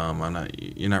it.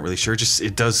 You're not really sure.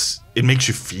 It makes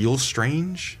you feel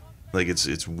strange. Like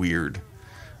it's weird.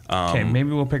 Okay,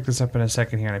 maybe we'll pick this up in a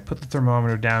second here. And I put the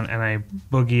thermometer down and I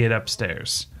boogie it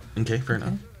upstairs. Okay, fair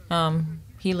enough.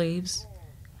 He leaves.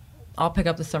 I'll pick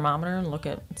up the thermometer and look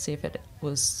at see if it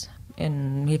was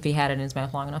if he had it in his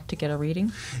mouth long enough to get a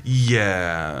reading.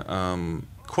 Yeah,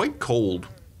 quite cold.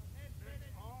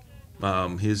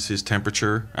 His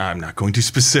temperature, I'm not going to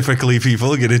specifically,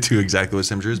 people, get into exactly what his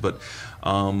temperature is, but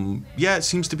yeah, it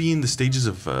seems to be in the stages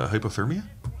of hypothermia.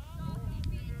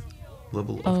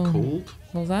 Level of cold.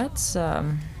 Well, that's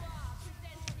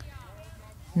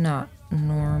not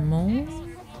normal.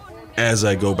 As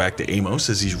I go back to Amos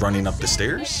as he's running up the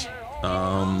stairs,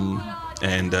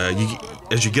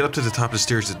 as you get up to the top of the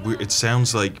stairs, it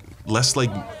sounds like less like,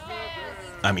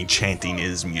 I mean, chanting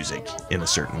is music in a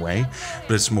certain way,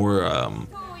 but it's more,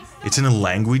 it's in a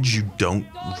language you don't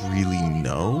really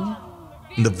know.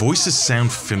 And the voices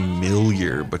sound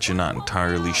familiar, but you're not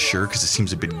entirely sure because it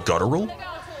seems a bit guttural.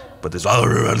 But there's it's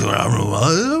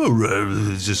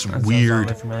just That sounds weird.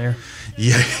 oddly familiar.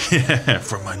 Yeah,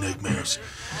 from my nightmares.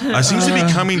 Seems to be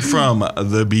coming from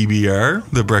the BBR,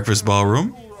 the Breakfast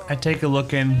Ballroom. I take a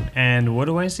look in, and what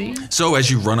do I see? So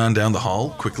as you run on down the hall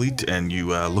quickly and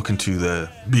you look into the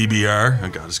BBR, oh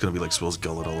god, it's going to be like Swill's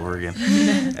Gullet all over again.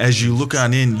 As you look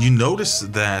on in, you notice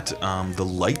that the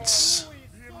lights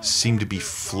seem to be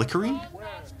flickering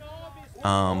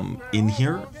in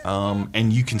here.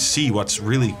 And you can see what's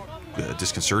really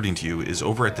disconcerting to you is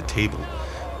over at the table.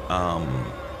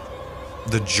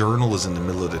 The journal is in the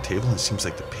middle of the table, and it seems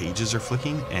like the pages are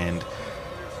flicking, and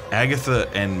Agatha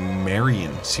and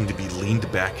Marion seem to be leaned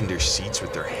back in their seats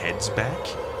with their heads back,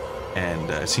 and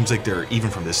it seems like they're, even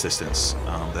from this distance,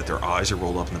 that their eyes are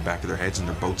rolled up in the back of their heads, and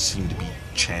they both seem to be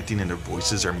chanting, and their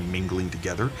voices are mingling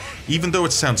together. Even though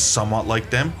it sounds somewhat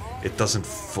like them, it doesn't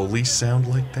fully sound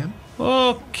like them.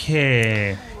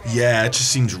 Okay. Yeah, it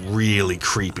just seems really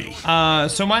creepy. So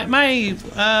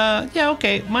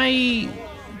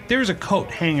there's a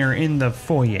coat hanger in the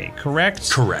foyer,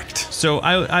 correct? Correct. So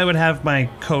I would have my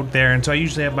coat there, and so I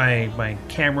usually have my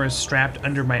cameras strapped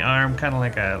under my arm, kind of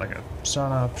like a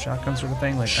sawed-off shotgun sort of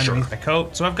thing, like Sure. underneath my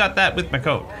coat. So I've got that with my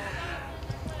coat.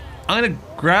 I'm gonna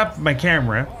grab my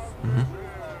camera.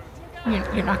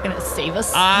 You're not gonna save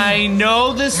us. I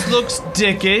know this looks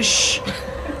dickish.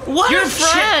 What a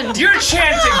friend! You're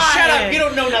chanting. Shut up. You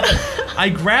don't know nothing. I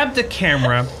grab the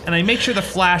camera and I make sure the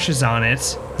flash is on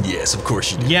it Yes, of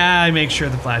course you do. Yeah, I make sure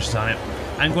the flash is on it.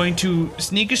 I'm going to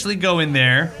sneakishly go in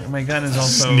there. My gun is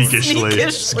also Sneakishly.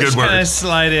 It's a good kind word. of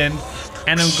slide in,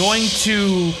 and I'm going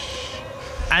to.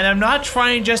 And I'm not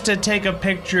trying just to take a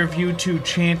picture of you two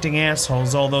chanting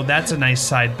assholes, although that's a nice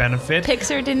side benefit.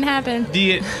 Pixar didn't happen.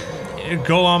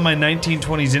 Go on my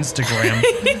 1920s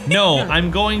Instagram. No,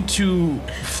 I'm going to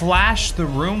flash the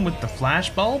room with the flash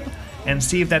bulb and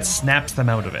see if that snaps them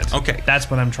out of it. Okay.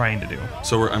 That's what I'm trying to do.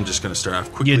 So I'm just going to start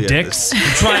off quickly. You at dicks. this.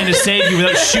 I'm trying to save you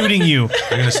without shooting you.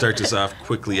 I'm going to start this off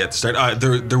quickly at the start.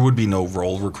 There would be no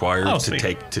roll required to sweet.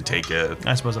 take a.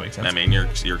 I suppose that makes sense. I mean,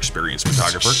 you're experienced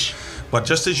photographer. But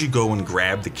just as you go and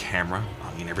grab the camera,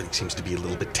 I mean, everything seems to be a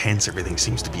little bit tense. Everything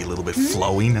seems to be a little bit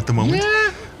flowing at the moment.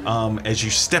 Yeah. As you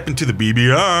step into the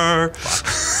BBR,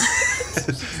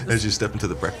 as you step into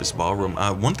the breakfast ballroom,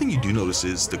 one thing you do notice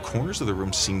is the corners of the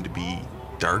room seem to be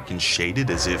dark and shaded,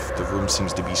 as if the room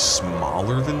seems to be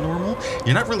smaller than normal.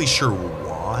 You're not really sure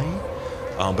why,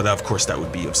 but of course that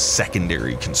would be of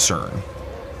secondary concern.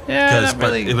 Yeah,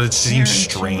 But it seems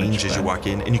strange as you walk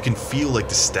in, and you can feel like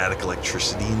the static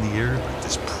electricity in the air, like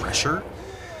this pressure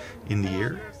in the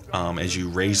air. As you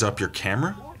raise up your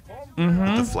camera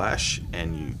with the flash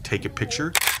and you take a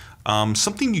picture,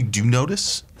 something you do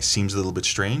notice seems a little bit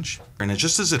strange. And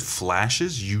just as it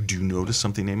flashes, you do notice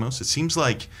something, Amos. It seems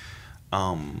like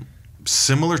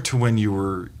similar to when you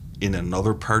were in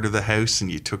another part of the house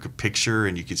and you took a picture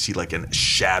and you could see like a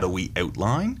shadowy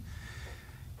outline.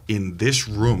 In this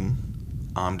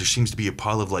room, there seems to be a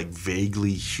pile of like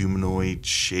vaguely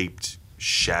humanoid-shaped,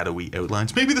 shadowy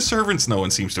outlines. Maybe the servants no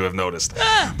one seems to have noticed,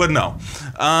 but no.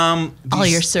 All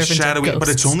your servants are ghosts. But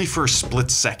it's only for a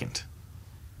split second.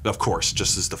 Of course,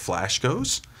 just as the flash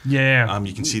goes. Yeah.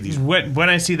 You can see these. When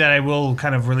I see that, I will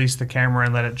kind of release the camera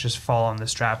and let it just fall on the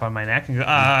strap on my neck and go,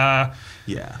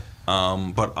 Yeah.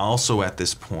 But also at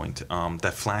this point,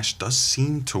 that flash does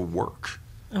seem to work.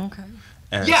 Okay.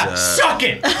 Suck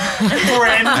it,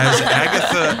 friend. As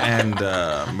Agatha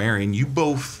and Marion, you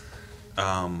both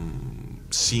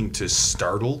seem to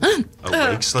startle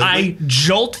awake slightly. I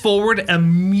jolt forward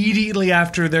immediately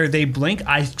after they blink.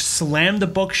 I slam the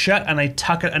book shut and I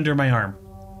tuck it under my arm.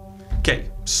 Okay,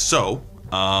 so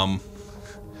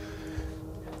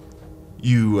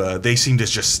they seem to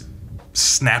just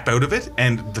snap out of it,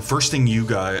 and the first thing you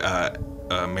guys,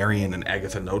 Marion and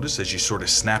Agatha, notice as you sort of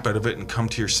snap out of it and come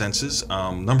to your senses,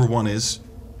 number one is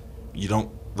you don't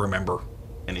remember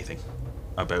anything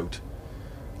about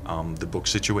the book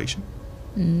situation.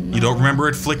 No. You don't remember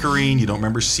it flickering. You don't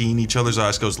remember seeing each other's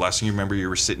eyes closed. Last thing you remember, you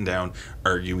were sitting down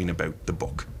arguing about the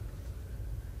book.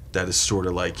 That is sort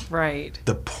of like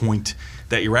the point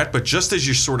that you're at. But just as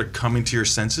you're sort of coming to your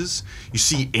senses, you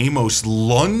see Amos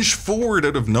lunge forward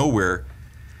out of nowhere,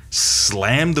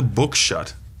 slam the book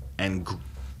shut, and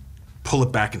pull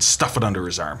it back and stuff it under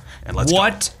his arm. And let's go.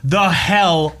 What the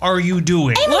hell are you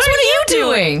doing? Amos, what are you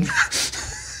doing?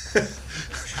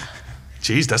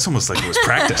 Jeez, that's almost like it was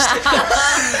practiced.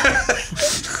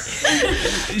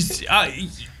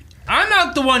 I'm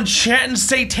not the one chanting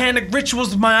satanic rituals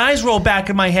with my eyes roll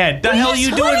back in my head. The hell are you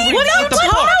doing What are you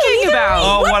talking about?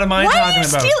 Oh, what am I talking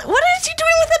about? What is he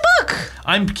doing with the book?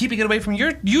 I'm keeping it away from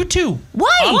you two.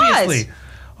 Why? Obviously.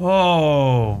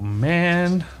 Oh,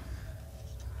 man.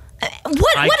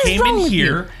 What is wrong with you? I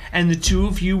came in here, and the two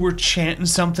of you were chanting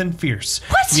something fierce.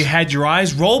 What? You had your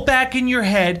eyes roll back in your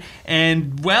head,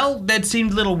 and, well, that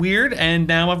seemed a little weird, and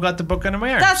now I've got the book under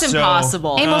my arm. That's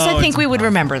impossible. Amos, I think we would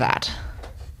remember that.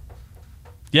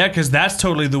 Yeah, because that's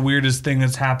totally the weirdest thing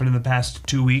that's happened in the past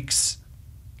 2 weeks.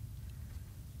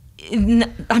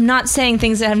 I'm not saying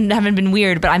things that haven't been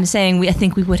weird, but I'm saying I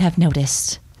think we would have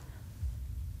noticed.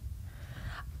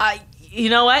 You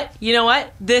know what?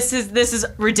 This is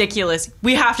ridiculous.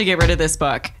 We have to get rid of this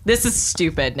book. This is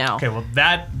stupid now. Okay, well,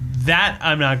 that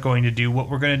I'm not going to do. What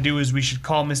we're going to do is we should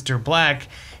call Mr. Black,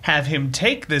 have him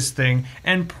take this thing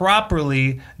and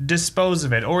properly dispose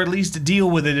of it, or at least deal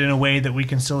with it in a way that we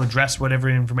can still address whatever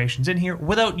information's in here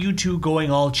without you two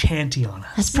going all chanty on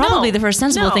us. That's probably the first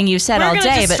sensible thing you've said all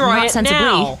day, but not sensibly.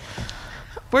 Now.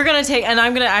 We're going to take, and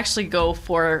I'm going to actually go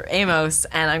for Amos,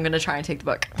 and I'm going to try and take the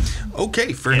book.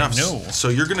 Okay, fair enough. No. So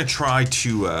you're going to try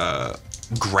to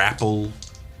grapple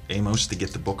Amos to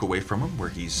get the book away from him where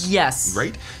he's... Yes.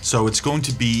 Right? So it's going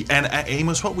to be... And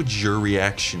Amos, what would your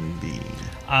reaction be?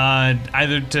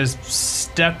 Either to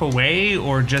step away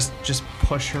or just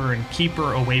push her and keep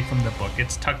her away from the book.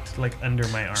 It's tucked like under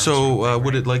my arm. So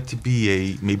would it like to be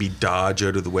a maybe dodge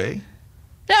out of the way?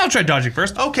 Yeah, I'll try dodging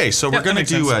first. Okay, so we're going to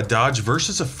do a dodge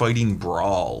versus a fighting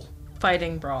brawl.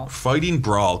 Fighting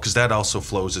brawl, because that also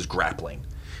flows as grappling.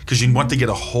 Because you want to get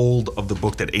a hold of the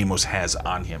book that Amos has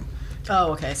on him.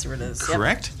 Oh, okay. I see where it is.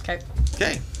 Correct. Yep.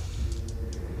 Okay.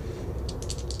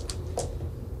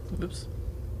 Oops.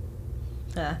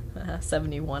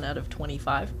 71 out of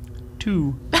 25.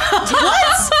 2. 2%.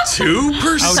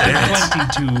 Out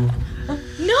of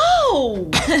 22. No!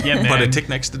 Yeah, man. Put a tick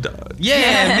next to Dodge.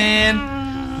 Yeah,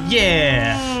 man.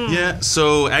 Yeah. Yeah,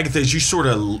 so Agatha, as you sort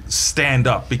of stand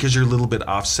up, because you're a little bit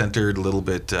off-centered, a little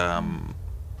bit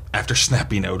after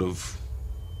snapping out of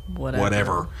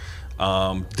whatever.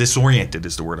 Disoriented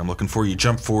is the word I'm looking for. You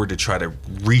jump forward to try to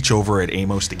reach over at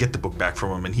Amos to get the book back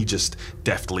from him, and he just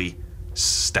deftly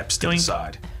steps to the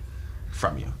side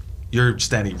from you. You're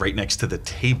standing right next to the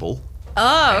table.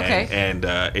 Oh, okay. And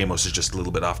Amos is just a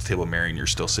little bit off the table. Marion, you're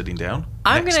still sitting down.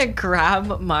 I'm Next. gonna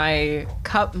grab my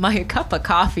cup of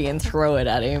coffee and throw it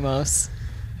at Amos.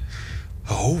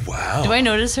 Oh, wow. Do I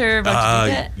notice her about to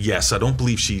do that? Yes, I don't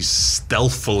believe she's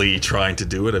stealthily trying to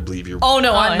do it. I believe you're... Oh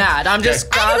no, I'm mad. I'm just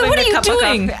grabbing what are the you cup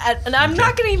doing? of coffee, and I'm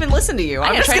not gonna even listen to you.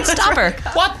 I'm gonna try and stop her.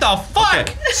 What the fuck?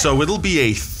 Okay, so it'll be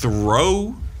a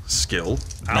throw skill.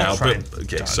 I'll try and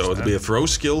okay, dodge so it'll that. be a throw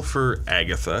skill for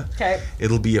Agatha. Okay.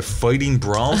 It'll be a fighting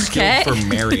brawl Okay. skill for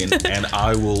Marion, and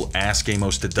I will ask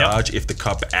Amos to dodge if the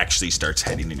cup actually starts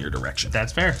heading in your direction.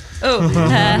 That's fair. Oh,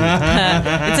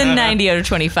 it's a 90 out of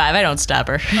 25. I don't stop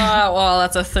her. Well,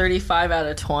 that's a 35 out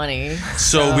of 20.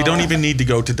 So we don't even need to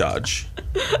go to dodge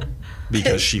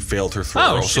because she failed her throw.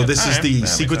 Oh, roll. shit. So this is Alright, the that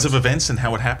makes sequence of sense. events and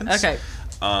how it happens. Okay.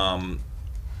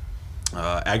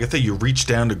 Agatha, you reach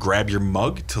down to grab your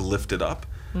mug to lift it up.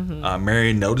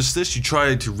 Marion noticed this. You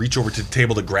try to reach over to the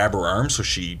table to grab her arm so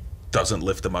she doesn't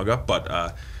lift the mug up,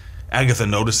 but Agatha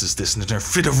notices this, and in a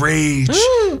fit of rage,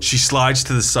 she slides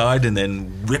to the side and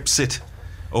then whips it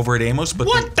over at Amos. But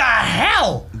What the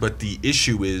hell? But the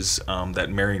issue is that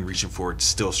Marion reaching forward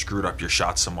still screwed up your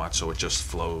shot somewhat, so it just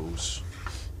flows.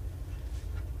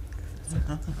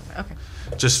 Okay.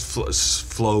 Just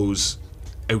flows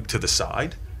out to the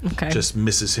side. Okay. Just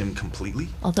misses him completely.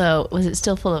 Although, was it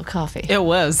still full of coffee? It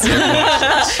was. Perfectly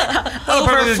good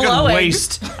Overflowing.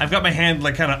 waste. I've got my hand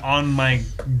like kind of on my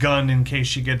gun in case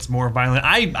she gets more violent.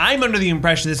 I'm under the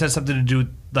impression this has something to do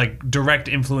with like direct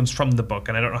influence from the book,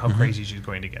 and I don't know how crazy she's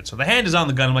going to get. So the hand is on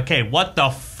the gun. I'm like, hey, what the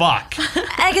fuck?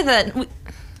 Agatha,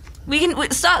 we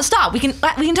can stop. We can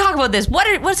talk about this.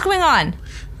 What's going on?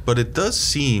 But it does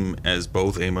seem as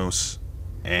both Amos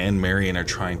and Marion are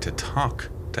trying to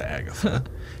talk to Agatha.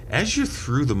 As you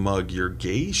threw the mug, your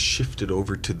gaze shifted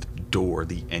over to the door,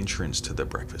 the entrance to the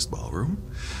breakfast ballroom.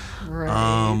 Right.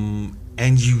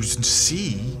 And you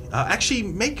see... actually,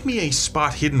 make me a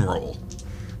spot hidden roll.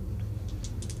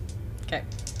 Okay.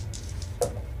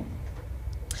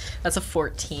 That's a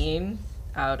 14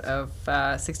 out of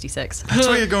 66. That's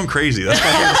why you're going crazy. That's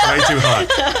why it's way too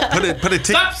hot. Put a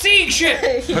tick... Stop seeing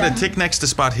shit. Put a tick next to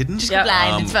spot hidden. Yep.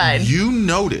 Blind, it's fine. You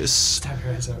notice...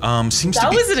 seems to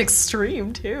That be... was an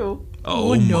extreme too.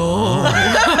 Oh, no.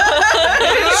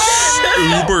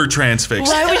 Uber transfixed.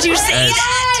 Why would you say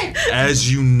that? As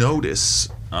you notice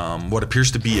what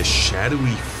appears to be a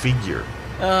shadowy figure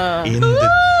in the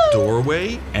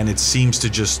doorway, and it seems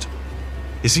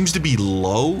to be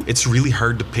low. It's really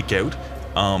hard to pick out.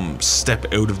 Step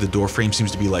out of the door frame,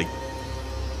 seems to be like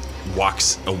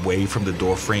walks away from the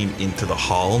door frame into the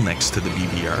hall next to the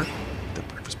BBR, the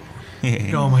breakfast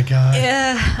ballroom. Oh my god.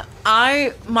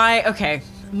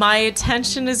 My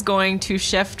attention is going to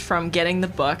shift from getting the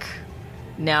book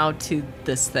now to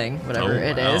this thing, whatever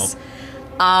it is.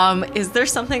 Is there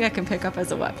something I can pick up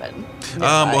as a weapon?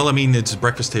 Well, I mean, it's a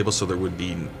breakfast table, so there would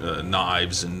be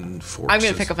knives and forks. I'm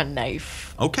going to pick up a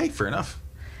knife, Okay, fair enough.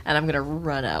 and I'm going to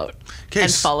run out Okay,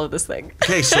 and follow this thing.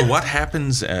 Okay, so what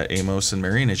happens, Amos and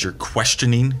Marion, as you're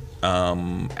questioning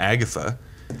Agatha?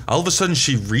 All of a sudden,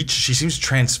 she seems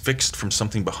transfixed from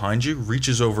something behind you,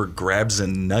 reaches over, grabs a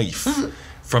knife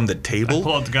from the table.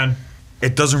 Pull out the gun.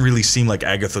 It doesn't really seem like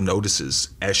Agatha notices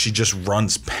as she just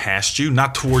runs past you,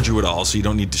 not towards you at all, so you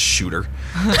don't need to shoot her.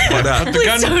 But The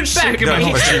gun don't back shoot in my no,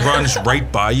 hand. but she runs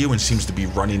right by you and seems to be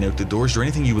running out the door. Is there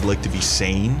anything you would like to be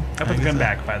saying? I put the gun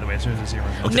back, by the way, as soon as I see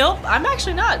her. Nope, I'm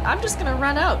actually not. I'm just going to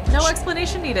run out. No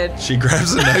explanation needed. She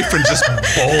grabs a knife and just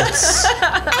bolts.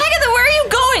 Agatha, where are you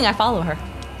going? I follow her.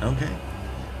 Okay.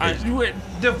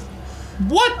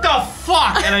 What the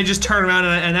fuck? And I just turn around,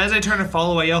 and as I turn to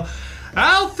follow, I yell,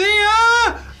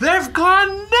 Althea! They've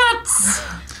gone nuts!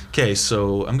 Okay,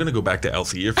 so I'm going to go back to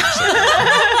Althea for a second.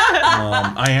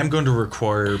 I am going to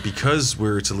require, because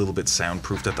it's a little bit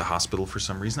soundproofed at the hospital for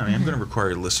some reason, I am going to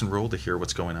require a listen roll to hear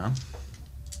what's going on.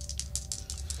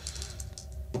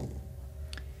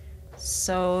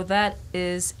 So that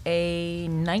is a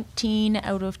 19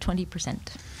 out of 20%.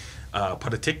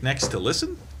 Put a tick next to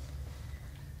listen.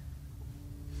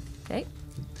 Okay.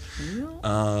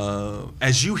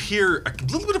 As you hear a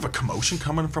little bit of a commotion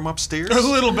coming from upstairs. A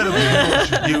little bit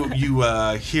of You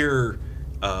hear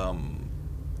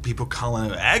people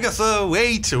calling Agatha,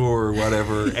 wait, or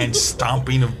whatever, and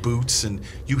stomping of boots, and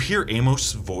you hear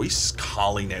Amos' voice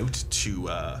calling out to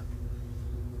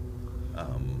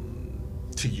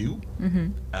you.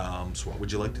 So what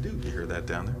would you like to do? You hear that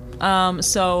down there?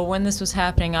 So when this was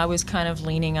happening, I was kind of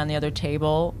leaning on the other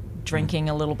table, drinking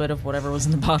a little bit of whatever was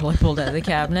in the bottle I pulled out of the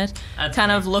cabinet,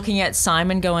 kind of looking at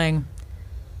Simon going,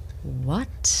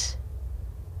 what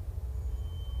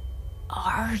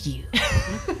are you?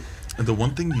 And the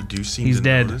one thing you do seem He's to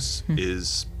dead. notice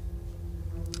is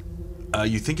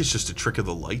you think it's just a trick of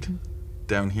the light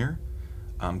down here,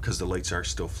 because the lights are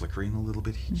still flickering a little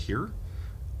bit here.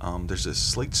 There's a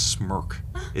slight smirk.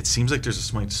 It seems like there's a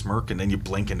slight smirk, and then you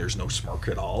blink and there's no smirk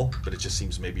at all, but it just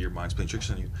seems maybe your mind's playing tricks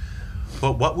on you.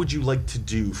 But what would you like to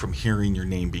do from hearing your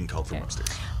name being called from upstairs?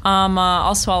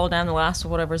 I'll swallow down the last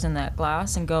of whatever's in that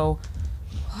glass and go,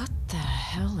 what the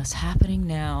hell is happening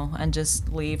now? And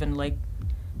just leave and, like,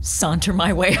 saunter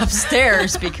my way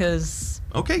upstairs because...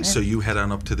 Okay, so you head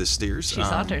on up to the stairs. She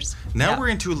saunters. Now Yeah. we're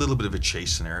into a little bit of a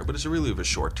chase scenario, but it's really of a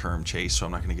short-term chase, so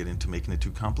I'm not going to get into making it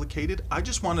too complicated. I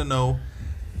just want to know,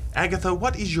 Agatha,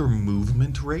 what is your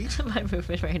movement rate? My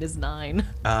movement rate is 9.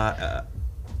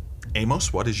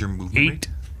 Amos, what is your movement rate? 8.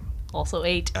 Also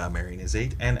 8. Marion is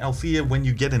 8. And Althea, when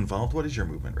you get involved, what is your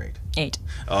movement rate? 8.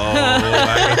 Oh,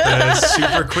 Agatha,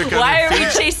 super quick on Why your are we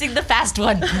feet. chasing the fast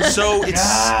one? So it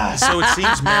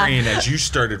seems, Marion, as you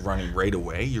started running right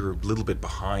away, you're a little bit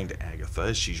behind Agatha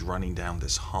as she's running down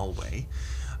this hallway.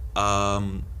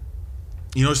 You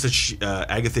notice that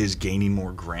Agatha is gaining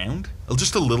more ground,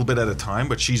 just a little bit at a time,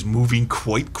 but she's moving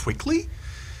quite quickly.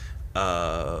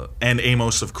 And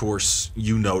Amos, of course,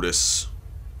 you notice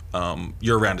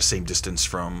you're around the same distance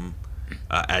from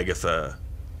Agatha,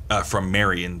 from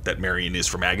Marion, that Marion is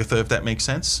from Agatha, if that makes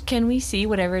sense. Can we see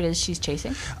whatever it is she's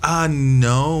chasing?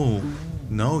 No.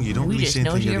 No, you don't We really just see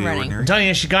know anything you're of the running. ordinary. I'm telling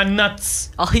you, she got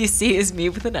nuts. All you see is me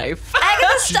with a knife.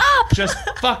 Agatha, stop! Just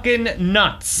fucking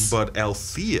nuts. But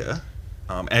Althea,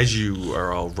 as you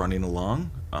are all running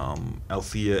along,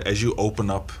 Althea, as you open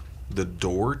up the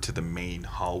door to the main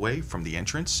hallway from the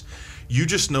entrance, you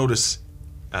just notice,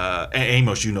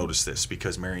 Amos, you notice this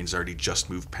because Marion's already just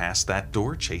moved past that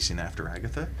door, chasing after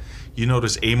Agatha. You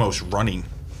notice Amos running.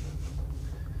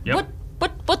 Yep.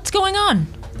 What's going on?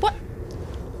 What?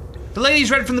 The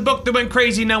ladies read from the book that went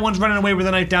crazy. Now one's running away with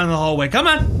a knife down the hallway. Come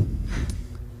on.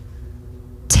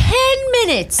 10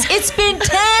 minutes! It's been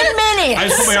 10 minutes! I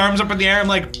just put my arms up in the air. I'm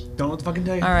like, don't know what to fucking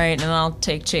tell you. All right, and I'll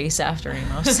take chase after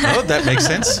Emos. Oh, that makes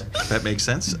sense. That makes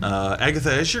sense.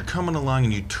 Agatha, as you're coming along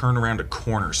and you turn around a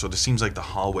corner, so it seems like the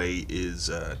hallway is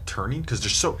turning, because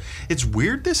it's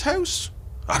weird, this house.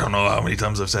 I don't know how many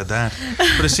times I've said that,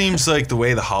 but it seems like the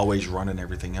way the hallways run and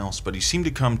everything else, but you seem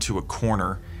to come to a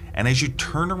corner, and as you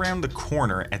turn around the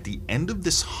corner at the end of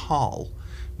this hall,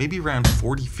 maybe around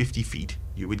 40, 50 feet,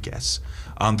 you would guess,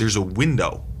 there's a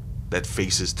window that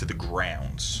faces to the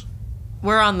grounds.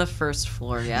 We're on the first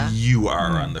floor, yeah? You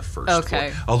are on the first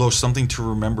Okay. floor. Although something to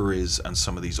remember is on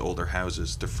some of these older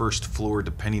houses, the first floor,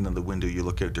 depending on the window you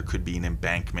look out, there could be an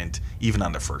embankment, even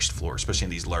on the first floor. Especially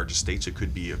in these large estates, it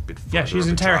could be a bit further. Yeah, she has up an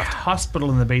a entire drop. hospital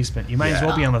in the basement. You might as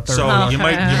well be on the third So floor. you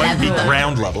might be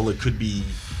ground level. It could be.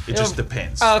 It just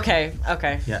depends. Okay.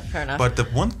 Yeah. Fair enough. But the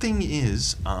one thing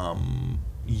is,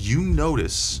 you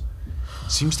notice,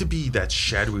 seems to be that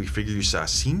shadowy figure you saw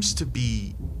seems to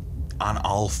be on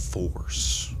all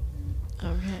fours.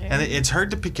 Okay. And it's hard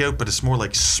to pick out, but it's more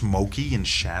like smoky and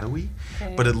shadowy.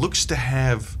 Okay. But it looks to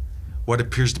have what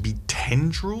appears to be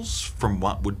tendrils from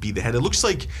what would be the head. It looks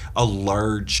like a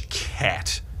large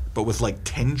cat, but with like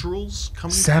tendrils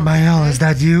coming from it. Samael, is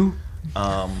that you?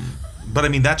 But I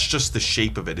mean, that's just the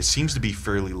shape of it. It seems to be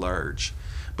fairly large.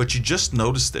 But you just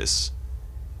notice this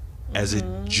as it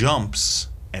jumps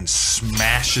and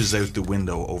smashes out the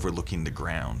window overlooking the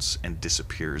grounds and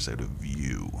disappears out of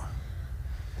view.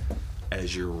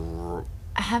 As you're...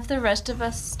 Have the rest of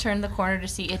us turned the corner to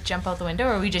see it jump out the window,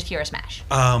 or we just hear a smash?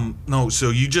 No, so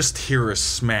you just hear a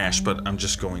smash, but I'm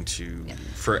just going to...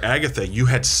 For Agatha, you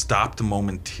had stopped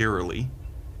momentarily,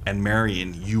 and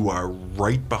Marion, you are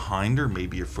right behind her,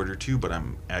 maybe a foot or two, but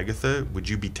Agatha, would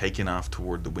you be taking off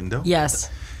toward the window? Yes.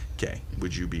 Okay,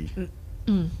 would you be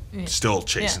still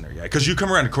chasing her? Yeah, because you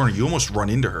come around the corner, you almost run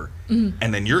into her,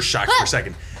 and then you're shocked for a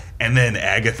second, and then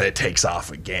Agatha takes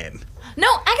off again. No,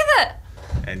 Agatha!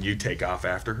 And you take off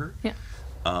after her? Yeah.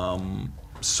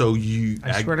 So you...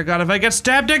 I swear to God, if I get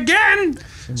stabbed again!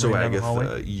 So Right down the hallway.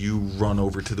 Agatha, you run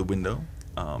over to the window,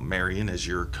 Marion, as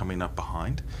you're coming up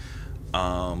behind.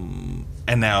 And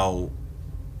now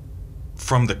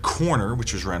from the corner,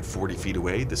 which was around 40 feet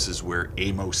away, this is where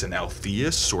Emos and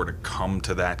Althea sort of come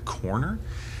to that corner.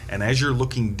 And as you're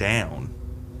looking down,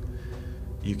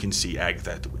 you can see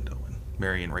Agatha at the window and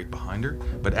Marion right behind her.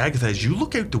 But Agatha, as you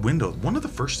look out the window, one of the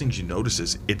first things you notice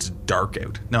is it's dark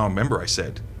out. Now, remember I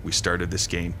said we started this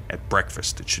game at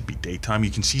breakfast. It should be daytime.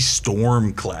 You can see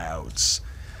storm clouds.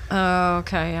 Oh,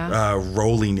 okay, yeah.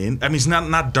 Rolling in. I mean, it's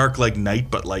not dark like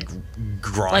night, but like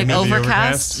grimy. Like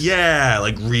overcast? Yeah,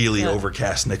 like really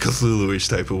overcast in a Cthulhu-ish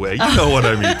type of way. You know what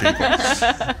I mean,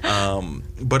 people.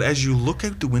 But as you look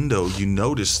out the window, you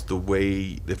notice the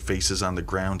way it faces on the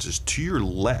grounds is to your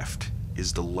left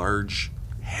is the large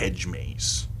hedge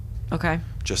maze. Okay.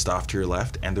 Just off to your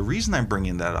left. And the reason I'm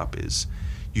bringing that up is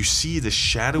you see the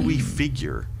shadowy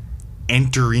figure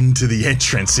enter into the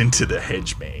entrance into the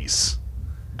hedge maze.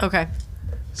 Okay.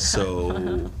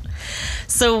 So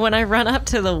when I run up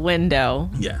to the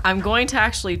window, Yeah. I'm going to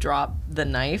actually drop the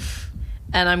knife,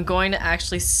 and I'm going to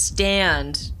actually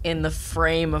stand in the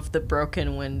frame of the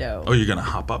broken window. Oh, you're going to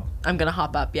hop up? I'm going to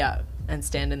hop up, yeah, and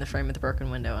stand in the frame of the broken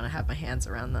window, and I have my hands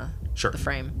around the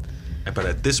frame. But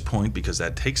at this point, because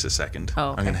that takes a second,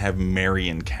 Oh, I'm going to have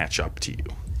Marion catch up to you.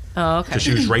 Oh, okay. Because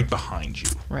she was right behind you.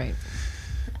 Right.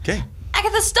 Okay.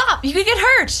 Agatha, stop! You could get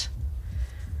hurt.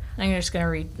 I'm just gonna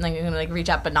reach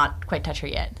up, but not quite touch her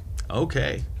yet.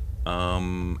 Okay.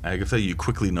 Agatha, you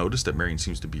quickly notice that Marion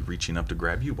seems to be reaching up to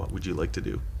grab you. What would you like to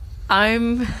do?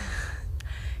 I'm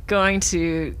going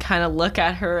to kind of look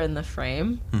at her in the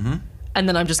frame, and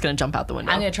then I'm just going to jump out the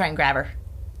window. I'm gonna try and grab her.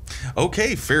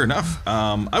 Okay, fair enough.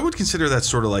 I would consider that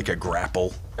sort of like a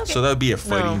grapple. Okay. So that would be a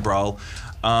fighting brawl.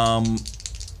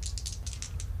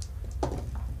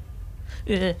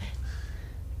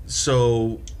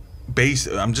 So,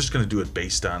 I'm just going to do it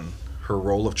based on her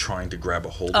role of trying to grab a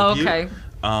hold of you. Okay.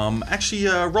 Actually,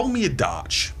 roll me a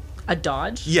dodge. A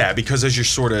dodge? Yeah, because as you're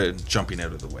sort of jumping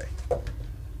out of the way.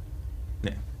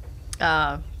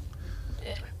 Yeah.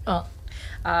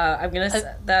 I'm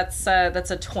gonna. That's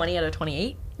a 20 out of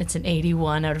 28. It's an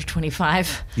 81 out of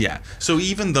 25. Yeah. So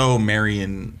even though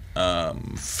Marion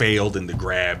failed in the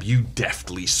grab, you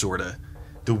deftly sort of,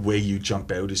 the way you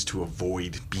jump out is to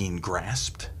avoid being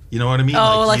grasped. You know what I mean?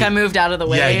 Oh, like you, I moved out of the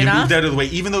way. Yeah, you enough? moved out of the way,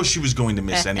 even though she was going to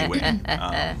miss anyway.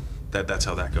 That's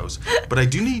how that goes. But I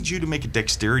do need you to make a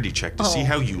dexterity check to see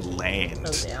how you land.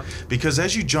 Oh, damn. Because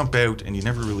as you jump out, and you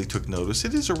never really took notice,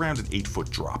 it is around an 8-foot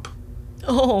drop.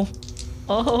 Oh,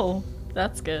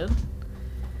 that's good.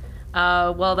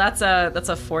 Well, that's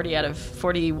a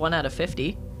 41 out of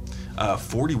 50.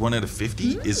 41 out of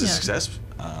 50 is a success.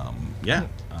 On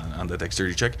the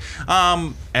dexterity check.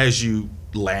 As you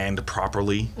land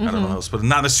properly, I don't know how else, but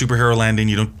not a superhero landing.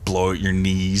 You don't blow out your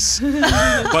knees,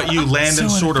 but you land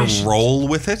and sort of roll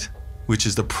with it, which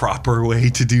is the proper way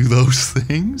to do those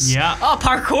things. Yeah. Oh,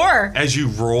 parkour! As you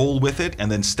roll with it and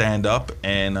then stand up,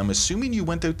 and I'm assuming you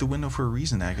went out the window for a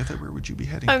reason, Agatha. Where would you be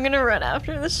heading? I'm gonna run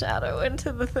after the shadow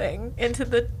into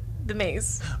the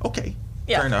maze. Okay.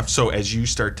 Yeah. Fair enough. So as you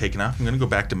start taking off, I'm going to go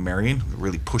back to Marion. We're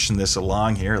really pushing this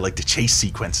along here. I like the chase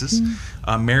sequences.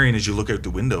 Marion, as you look out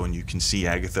the window and you can see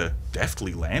Agatha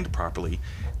deftly land properly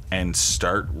and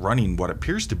start running what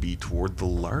appears to be toward the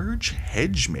large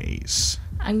hedge maze.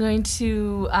 I'm going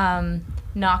to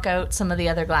knock out some of the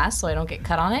other glass so I don't get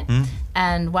cut on it.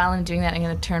 And while I'm doing that, I'm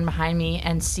going to turn behind me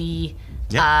and see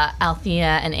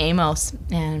Althea and Emos,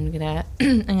 and I'm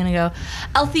gonna go,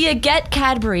 Althea, get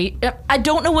Cadbury. I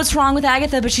don't know what's wrong with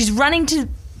Agatha, but she's running into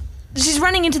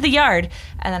the yard.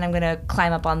 And then I'm gonna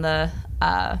climb up on the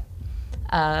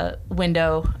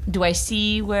window. Do I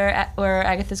see where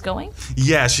Agatha's going?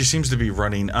 Yeah, she seems to be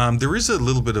running. There is a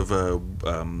little bit of a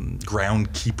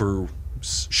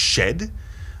groundkeeper's shed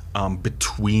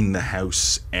between the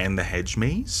house and the hedge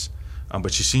maze,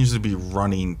 but she seems to be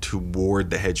running toward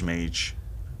the hedge maze.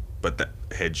 But the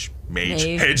hedge mage.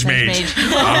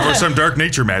 For some dark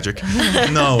nature magic.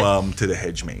 No, to the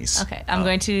hedge maze. Okay, I'm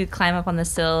going to climb up on the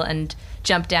sill and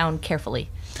jump down carefully,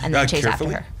 and then chase after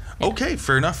her. Yeah. Okay,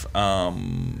 fair enough. With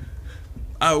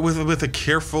a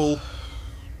careful.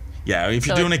 Yeah, if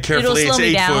you're doing it carefully, it's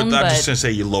 8 foot. I'm just going to say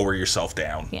you lower yourself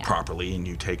down properly and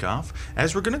you take off.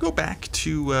 As we're going to go back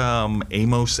to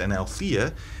Emos and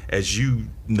Althea, as you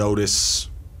notice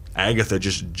Agatha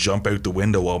just jump out the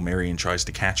window while Marion tries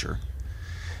to catch her.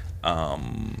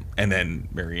 And then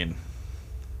Marion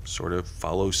sort of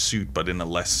follows suit, but in a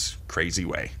less crazy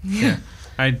way. Yeah.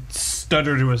 I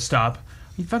stutter to a stop. Are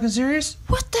you fucking serious?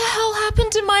 What the hell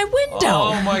happened to my window?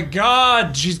 Oh my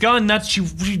god, she's gone nuts.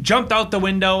 She jumped out the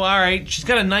window. All right, she's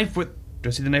got a knife with... Do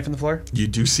I see the knife on the floor? You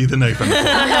do see the knife on the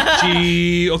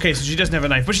floor. Okay, so she doesn't have a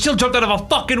knife, but she still jumped out of a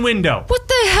fucking window. What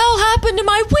the hell happened to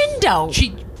my window?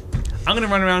 I'm gonna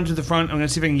run around to the front. I'm gonna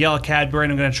see if I can yell at Cadbury,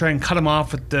 and I'm gonna try and cut him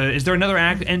off with the. Is there another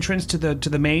entrance to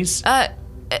the maze? At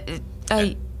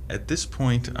this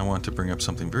point, I want to bring up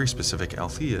something very specific,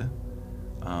 Althea.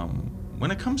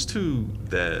 When it comes to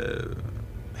the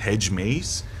hedge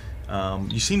maze,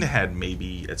 you seem to have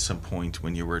maybe at some point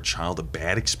when you were a child a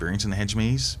bad experience in the hedge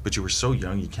maze, but you were so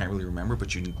young you can't really remember,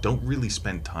 but you don't really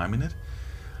spend time in it.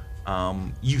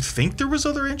 You think there was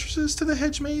other entrances to the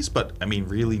hedge maze, but I mean,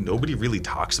 really, nobody really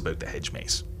talks about the hedge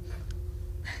maze.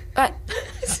 I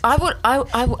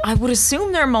would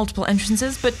assume there are multiple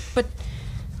entrances, but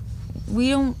we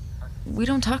don't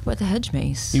talk about the hedge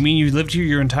maze. You mean you lived here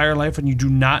your entire life and you do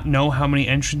not know how many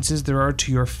entrances there are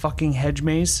to your fucking hedge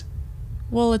maze?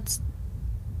 Well, it's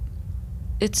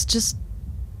just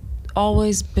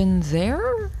always been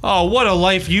there. Oh, what a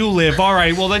life you live. All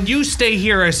right, well, then you stay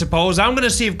here, I suppose. I'm going to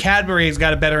see if Cadbury's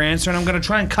got a better answer, and I'm going to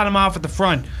try and cut him off at the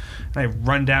front. And I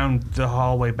run down the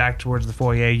hallway back towards the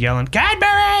foyer yelling,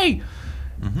 Cadbury!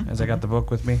 As I got the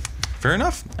book with me. Fair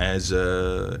enough. As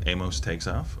Amos takes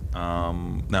off.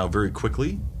 Now, very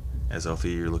quickly, as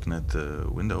Althea, you're looking at the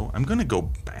window, I'm going to go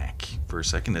back for a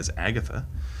second as Agatha.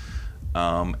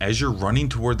 As you're running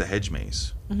toward the hedge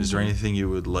maze, is there anything you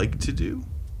would like to do?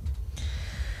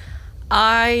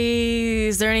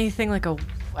 Is there anything like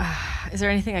is there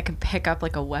anything I can pick up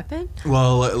like a weapon?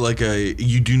 Well,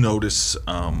 you do notice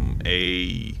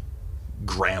a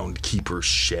groundkeeper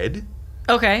shed.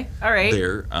 Okay, all right.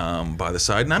 There, by the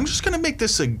side, and I'm just gonna make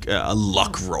this a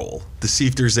luck roll to see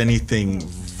if there's anything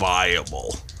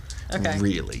viable. Okay.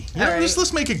 Really, All right.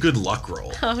 let's make a good luck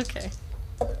roll. Okay.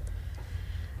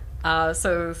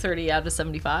 So 30 out of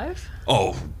 75.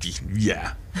 Oh,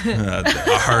 yeah,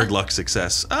 a hard luck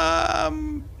success.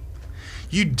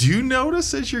 You do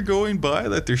notice as you're going by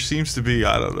that there seems to be,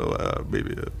 I don't know,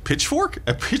 maybe a pitchfork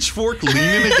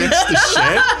leaning against the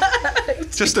shed.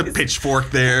 Just a pitchfork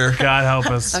there. God help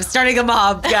us. I'm starting a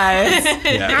mob, guys.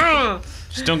 Yeah.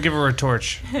 Just don't give her a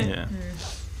torch. Yeah.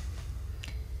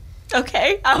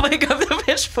 Okay, I'll pick up the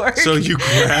pitchfork. So you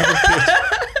grab a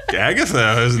pitchfork.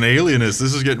 Agatha is an alienist.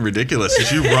 This is getting ridiculous. As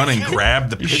you run and grab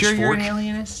the pitchfork. Sure you're an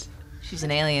alienist? She's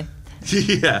an alien.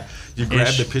 Yeah. You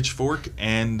grab the pitchfork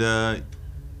and...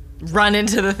 run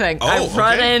into the thing. Oh, I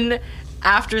run okay. in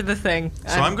after the thing.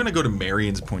 So I'm going to go to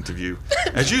Marion's point of view.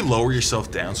 As you lower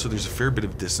yourself down, so there's a fair bit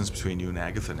of distance between you and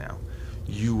Agatha now.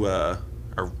 You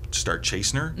start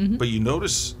chasing her, but you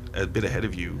notice a bit ahead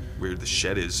of you where the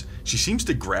shed is, she seems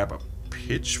to grab a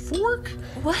pitchfork.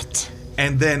 What?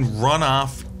 And then run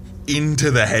off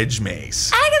into the hedge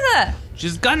maze. Agatha!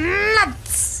 She's gone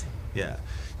nuts! Yeah.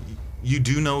 You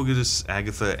do notice,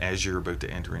 Agatha, as you're about to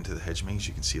enter into the hedge maze,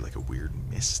 you can see like a weird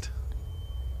mist.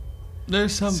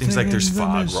 There's something. Seems like there's in the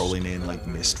fog mist. rolling in, like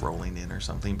mist rolling in or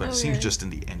something, but it seems just in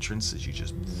the entrance as you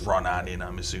just run on in,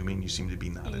 I'm assuming. You seem to be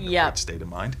not in the right state of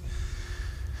mind.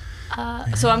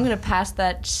 So I'm gonna pass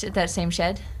that same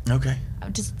shed. Okay.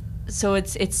 So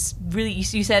it's really,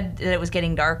 you said that it was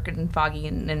getting dark and foggy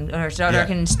or dark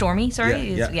and stormy.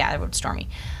 Sorry, Yeah. I wrote stormy.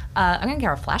 I'm gonna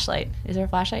get a flashlight. Is there a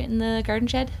flashlight in the garden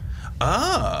shed?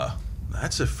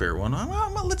 That's a fair one.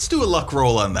 Well, let's do a luck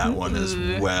roll on that one as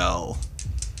well.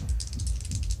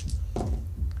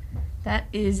 That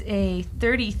is a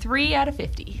 33 out of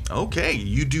 50. Okay,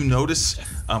 you do notice,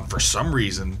 for some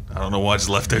reason, I don't know why it's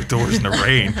left outdoors in the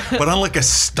rain, but on like a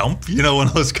stump, you know, one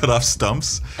of those cut off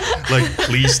stumps, like,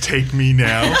 please take me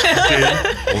now,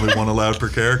 okay? Only one allowed per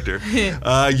character.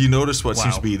 You notice what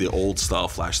seems to be the old style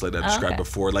flashlight I described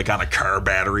before, like on a car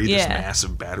battery, this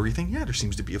massive battery thing. Yeah, there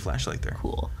seems to be a flashlight there.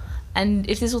 Cool. And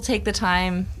if this will take the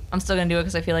time, I'm still going to do it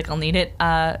because I feel like I'll need it.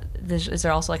 Is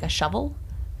there also like a shovel?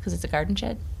 Because it's a garden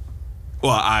shed?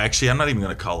 Well, I'm not even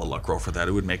going to call a luck roll for that.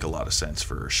 It would make a lot of sense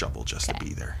for a shovel just to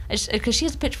be there. Because she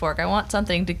has a pitchfork. I want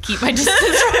something to keep my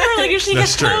distance from her. Like if she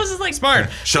gets close, it's like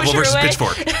smart. Shovel versus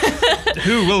pitchfork.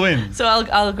 Who will win? So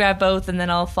I'll grab both and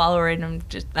then I'll follow her and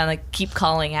like keep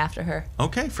calling after her.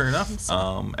 Okay, fair enough.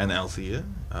 And Althea,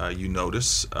 you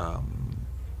notice,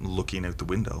 looking out the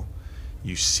window,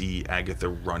 you see Agatha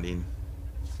running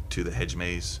to the hedge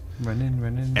maze.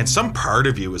 Running. And some part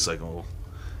of you is like, oh,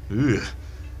 ugh.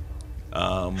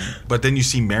 But then you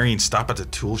see Marion stop at the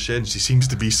tool shed and she seems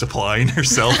to be supplying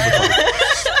herself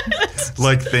with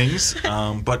like things.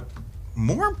 But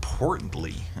more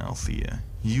importantly, Althea,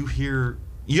 you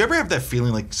ever have that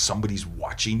feeling like somebody's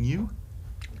watching you?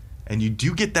 And you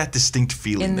do get that distinct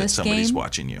feeling that somebody's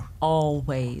watching you.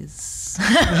 Always.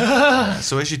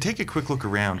 So as you take a quick look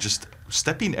around, just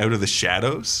stepping out of the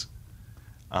shadows,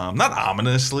 not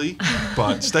ominously,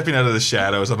 but stepping out of the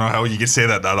shadows, I don't know how you could say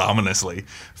that not ominously,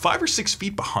 5 or 6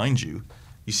 feet behind you,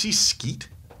 you see Skeet,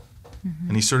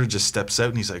 and he sort of just steps out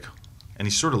and he's like, and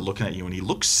he's sort of looking at you, and he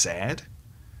looks sad.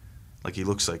 Like, he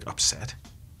looks, like, upset.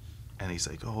 And he's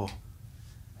like, oh,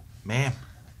 ma'am,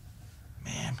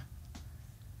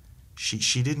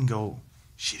 she didn't go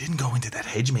into that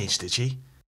hedge maze, did she?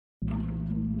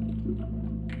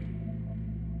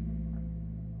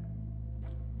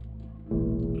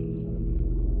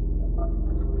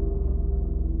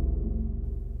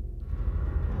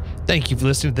 Thank you for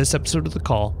listening to this episode of The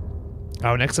Call.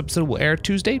 Our next episode will air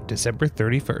Tuesday, December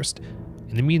 31st.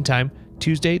 In the meantime,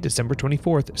 Tuesday, December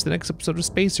 24th is the next episode of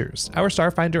Spacers, our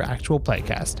Starfinder actual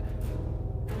playcast.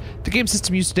 The game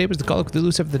system used today was the Call of Cthulhu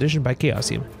 7th Edition by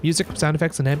Chaosium. Music, sound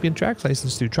effects, and ambient tracks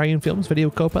licensed through Triune Films, Video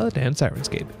Copilot, and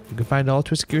Sirenscape. You can find all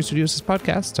Twisted Gear Studios'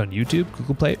 podcasts on YouTube,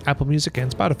 Google Play, Apple Music, and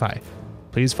Spotify.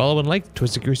 Please follow and like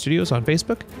Twisted Gear Studios on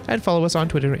Facebook, and follow us on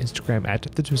Twitter and Instagram at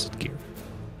The Twisted Gear.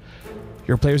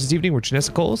 Your players this evening were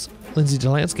Janessa Coles, Lindsay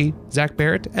Delansky, Zach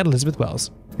Barrett, and Elizabeth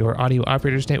Wells. Your audio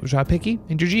operators tonight was Rob Hickey,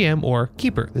 and your GM, or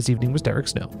Keeper, this evening was Derek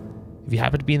Snow. If you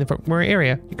happen to be in the Fort McMurray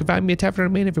area, you can find me at Tavern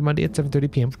on Main every Monday at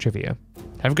 7:30 p.m. for trivia.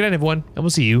 Have a good night, everyone, and we'll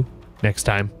see you next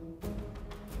time.